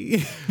it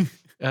be.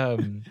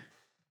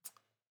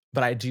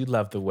 But I do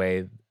love the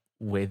way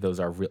those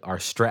are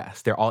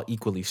stressed. They're all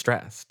equally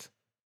stressed.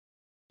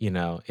 In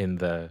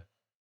the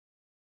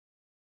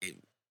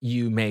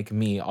you make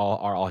me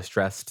all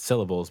stressed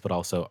syllables, but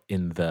also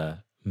in the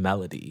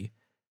melody,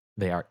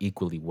 they are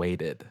equally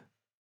weighted.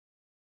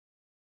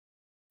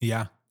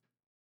 Yeah.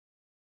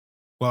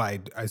 Well,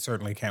 I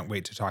certainly can't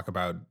wait to talk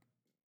about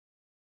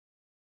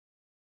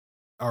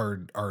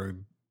our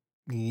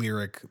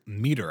lyric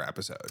meter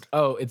episode.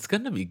 Oh, it's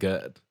gonna be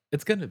good.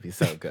 It's gonna be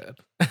so good.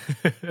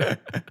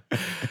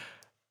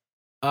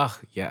 Oh,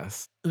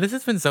 yes. This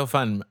has been so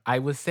fun. I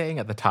was saying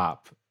at the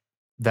top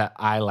that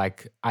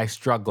I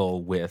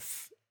struggle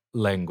with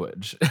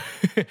language.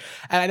 And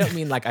I don't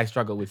mean like I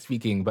struggle with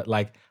speaking, but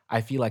like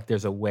I feel like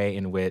there's a way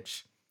in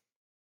which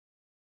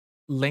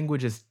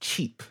language is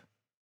cheap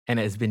and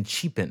it has been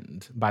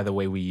cheapened by the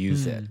way we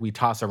use it. We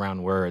toss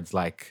around words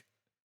like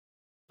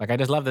I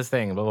just love this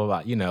thing, blah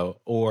blah blah,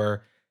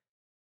 or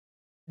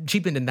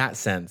cheapened in that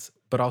sense,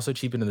 but also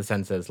cheapened in the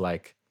sense as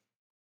like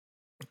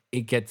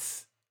it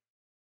gets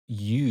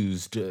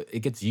used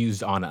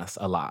on us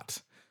a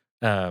lot,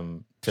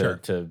 Sure.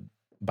 to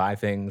buy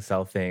things,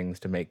 sell things,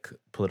 to make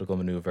political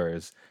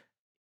maneuvers.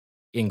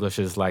 English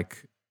is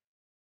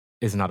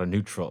not a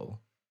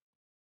neutral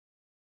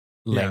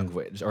Yeah.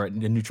 language or a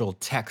neutral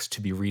text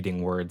to be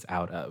reading words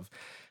out of.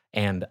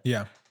 And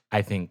Yeah.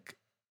 I think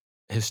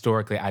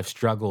historically I've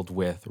struggled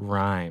with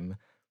rhyme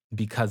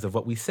because of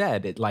what we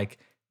said. It like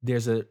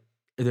there's a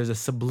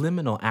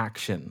subliminal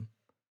action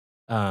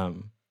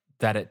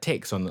that it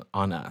takes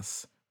on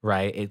us,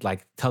 right? It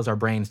like tells our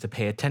brains to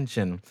pay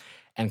attention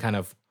and kind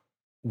of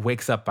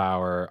wakes up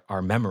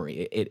our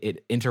memory.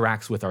 It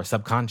interacts with our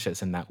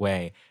subconscious in that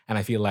way. And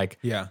I feel like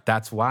Yeah.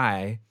 that's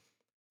why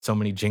so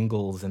many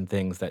jingles and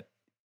things that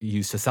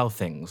used to sell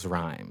things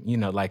rhyme,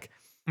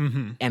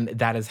 Mm-hmm. and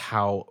that is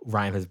how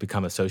rhyme has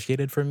become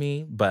associated for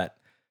me. But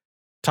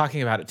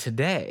talking about it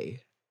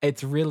today,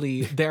 it's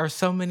really there's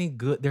so many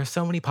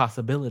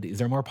possibilities.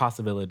 There are more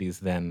possibilities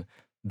than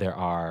there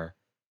are,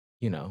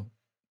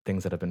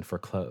 things that have been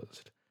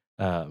foreclosed.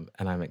 And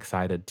I'm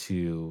excited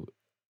to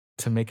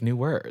make new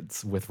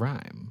words with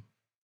rhyme.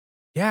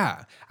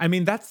 Yeah. I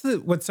mean, that's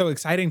what's so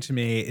exciting to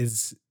me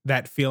is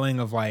that feeling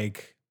of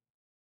like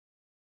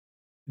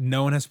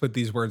no one has put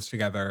these words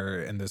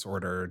together in this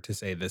order to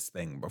say this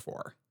thing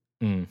before.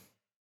 Mm.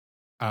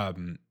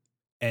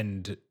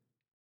 And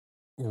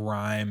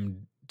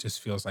rhyme just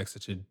feels like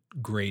such a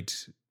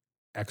great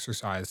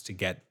exercise to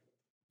get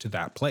to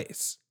that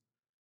place.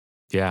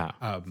 Yeah.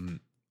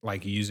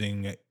 Like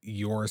using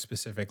your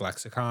specific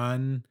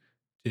lexicon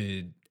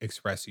to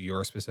express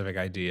your specific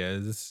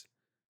ideas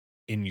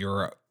in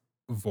your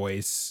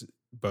voice,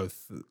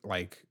 both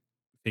like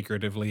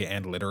figuratively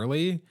and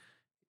literally.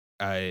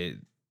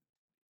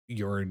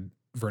 Your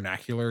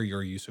vernacular,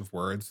 your use of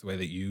words, the way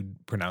that you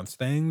pronounce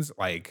things,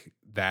 like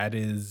that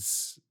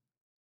is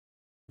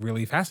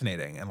really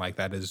fascinating. And like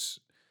that is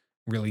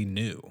really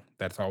new.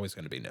 That's always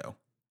going to be new.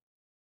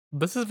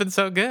 This has been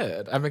so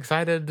good. I'm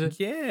excited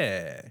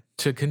Yeah.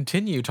 to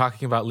continue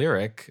talking about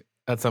Lyric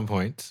at some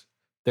point.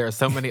 There are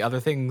so many other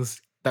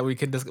things that we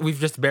can we've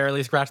just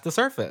barely scratched the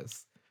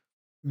surface.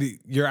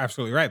 You're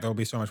absolutely right. There'll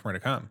be so much more to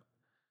come.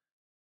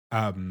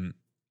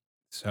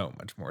 So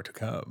much more to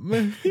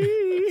come.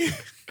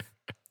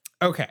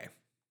 Okay.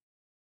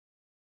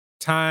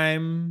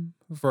 Time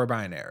for a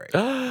binary.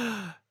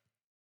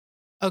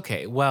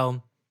 Okay,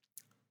 well,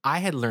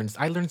 I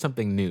learned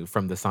something new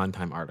from the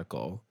Sondheim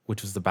article,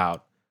 which was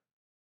about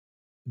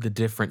the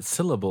different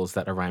syllables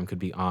that a rhyme could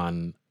be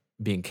on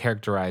being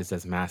characterized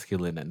as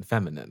masculine and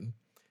feminine.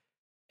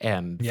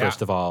 And Yeah.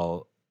 first of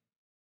all,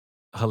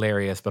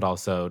 hilarious, but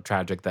also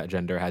tragic that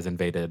gender has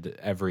invaded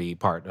every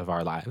part of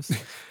our lives.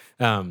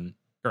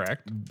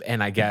 Correct.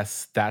 And I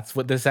guess that's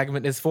what this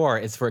segment is for.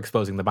 It's for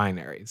exposing the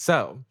binary.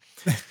 So,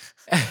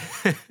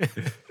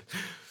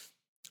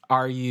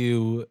 are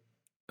you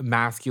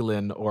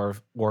masculine or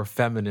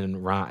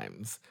feminine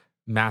rhymes?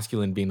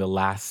 Masculine being the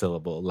last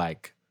syllable,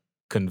 like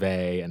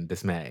convey and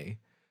dismay,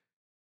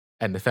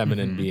 and the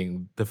feminine Mhm.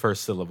 being the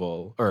first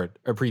syllable or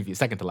previous,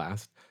 second to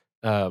last,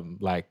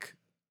 like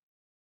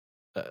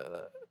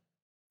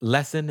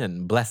lesson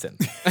and blessing.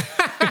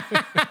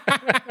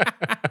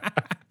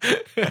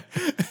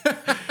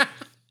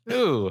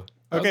 Ooh.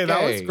 Okay,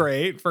 that was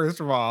great. First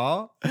of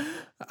all,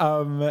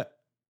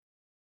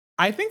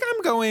 I think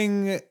I'm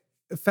going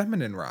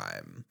feminine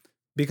rhyme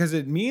because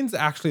it means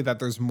actually that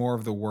there's more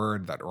of the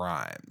word that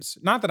rhymes.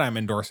 Not that I'm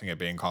endorsing it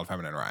being called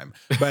feminine rhyme,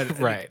 but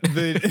Right.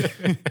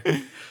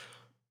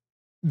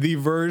 the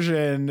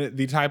version,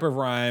 the type of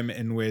rhyme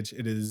in which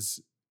it is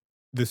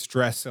the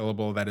stress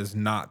syllable that is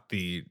not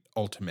the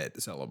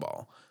ultimate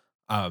syllable,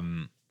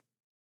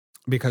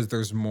 because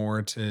there's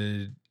more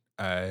to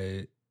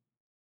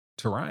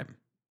rhyme.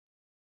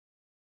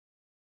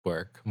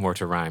 Work. More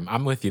to rhyme.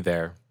 I'm with you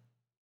there.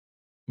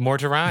 More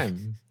to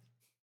rhyme.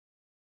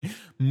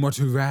 More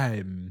to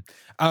rhyme.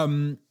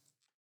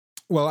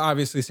 Well,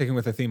 obviously sticking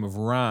with the theme of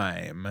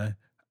rhyme,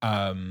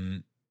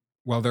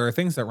 well, there are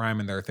things that rhyme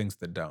and there are things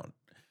that don't.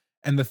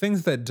 And the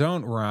things that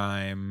don't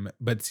rhyme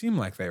but seem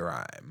like they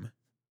rhyme,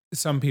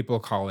 some people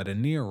call it a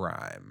near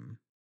rhyme,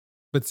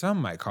 but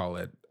some might call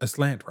it a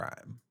slant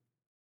rhyme.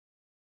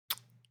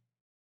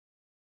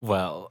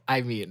 Well,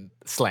 I mean,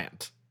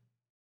 slant.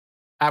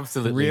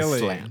 Absolutely Really?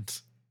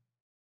 slant.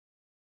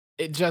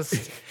 It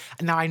just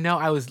now I know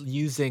I was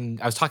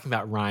talking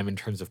about rhyme in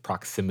terms of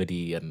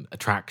proximity and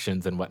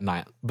attractions and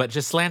whatnot, but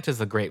just slant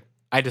is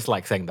I just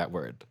like saying that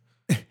word.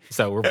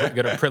 So we're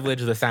gonna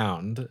privilege the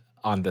sound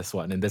on this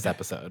one in this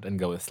episode and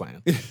go with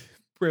slant.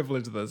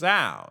 Privilege the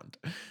sound.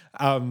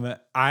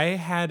 I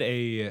had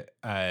a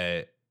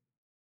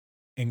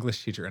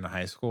English teacher in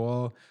high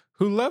school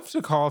who loved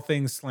to call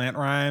things slant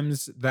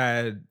rhymes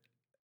that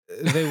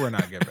they were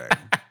not giving.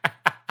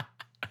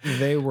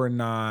 They were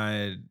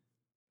not.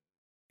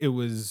 It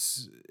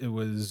was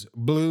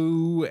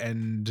blue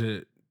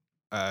and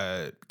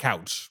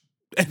couch,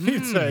 and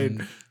he'd say,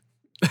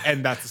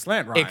 and that's a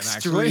slant rhyme.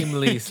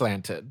 Extremely actually.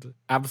 slanted,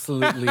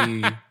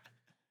 absolutely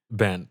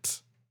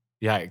bent.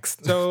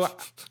 Yikes! So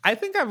I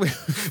think I'm.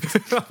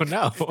 Oh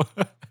no!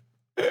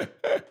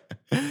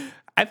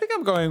 I think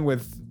I'm going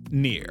with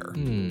near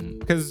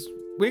because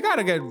we've got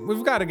to get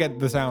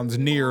the sounds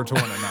near to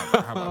one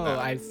another. How about that?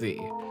 I see.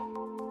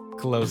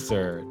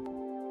 Closer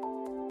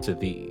to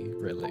thee,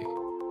 really.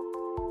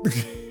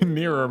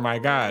 Nearer, my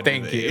God.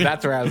 Thank you.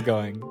 That's where I was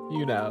going.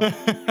 You know.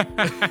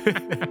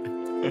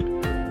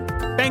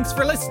 Thanks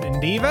for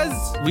listening,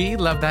 Divas. We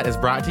Love That is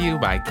brought to you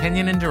by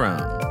Kenyon and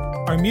Jerome.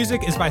 Our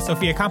music is by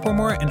Sophia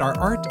Campomore, and our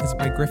art is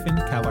by Griffin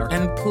Keller.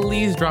 And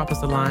please drop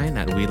us a line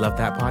at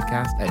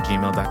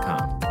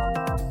welovethatpodcast@gmail.com.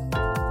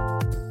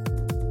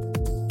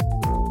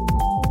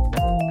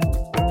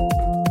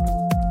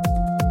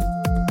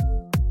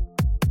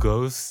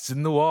 Ghosts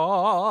in the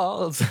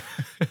walls.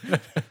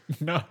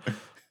 No.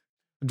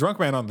 Drunk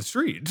man on the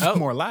street. Oh.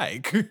 More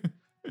like.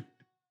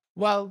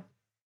 Well,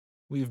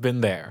 we've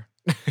been there.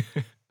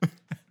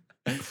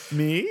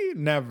 Me?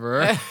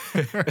 Never.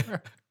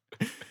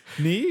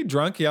 Me?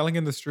 Drunk yelling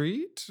in the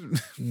street?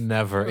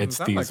 Never. Doesn't It's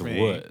sound like these me.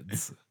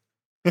 woods.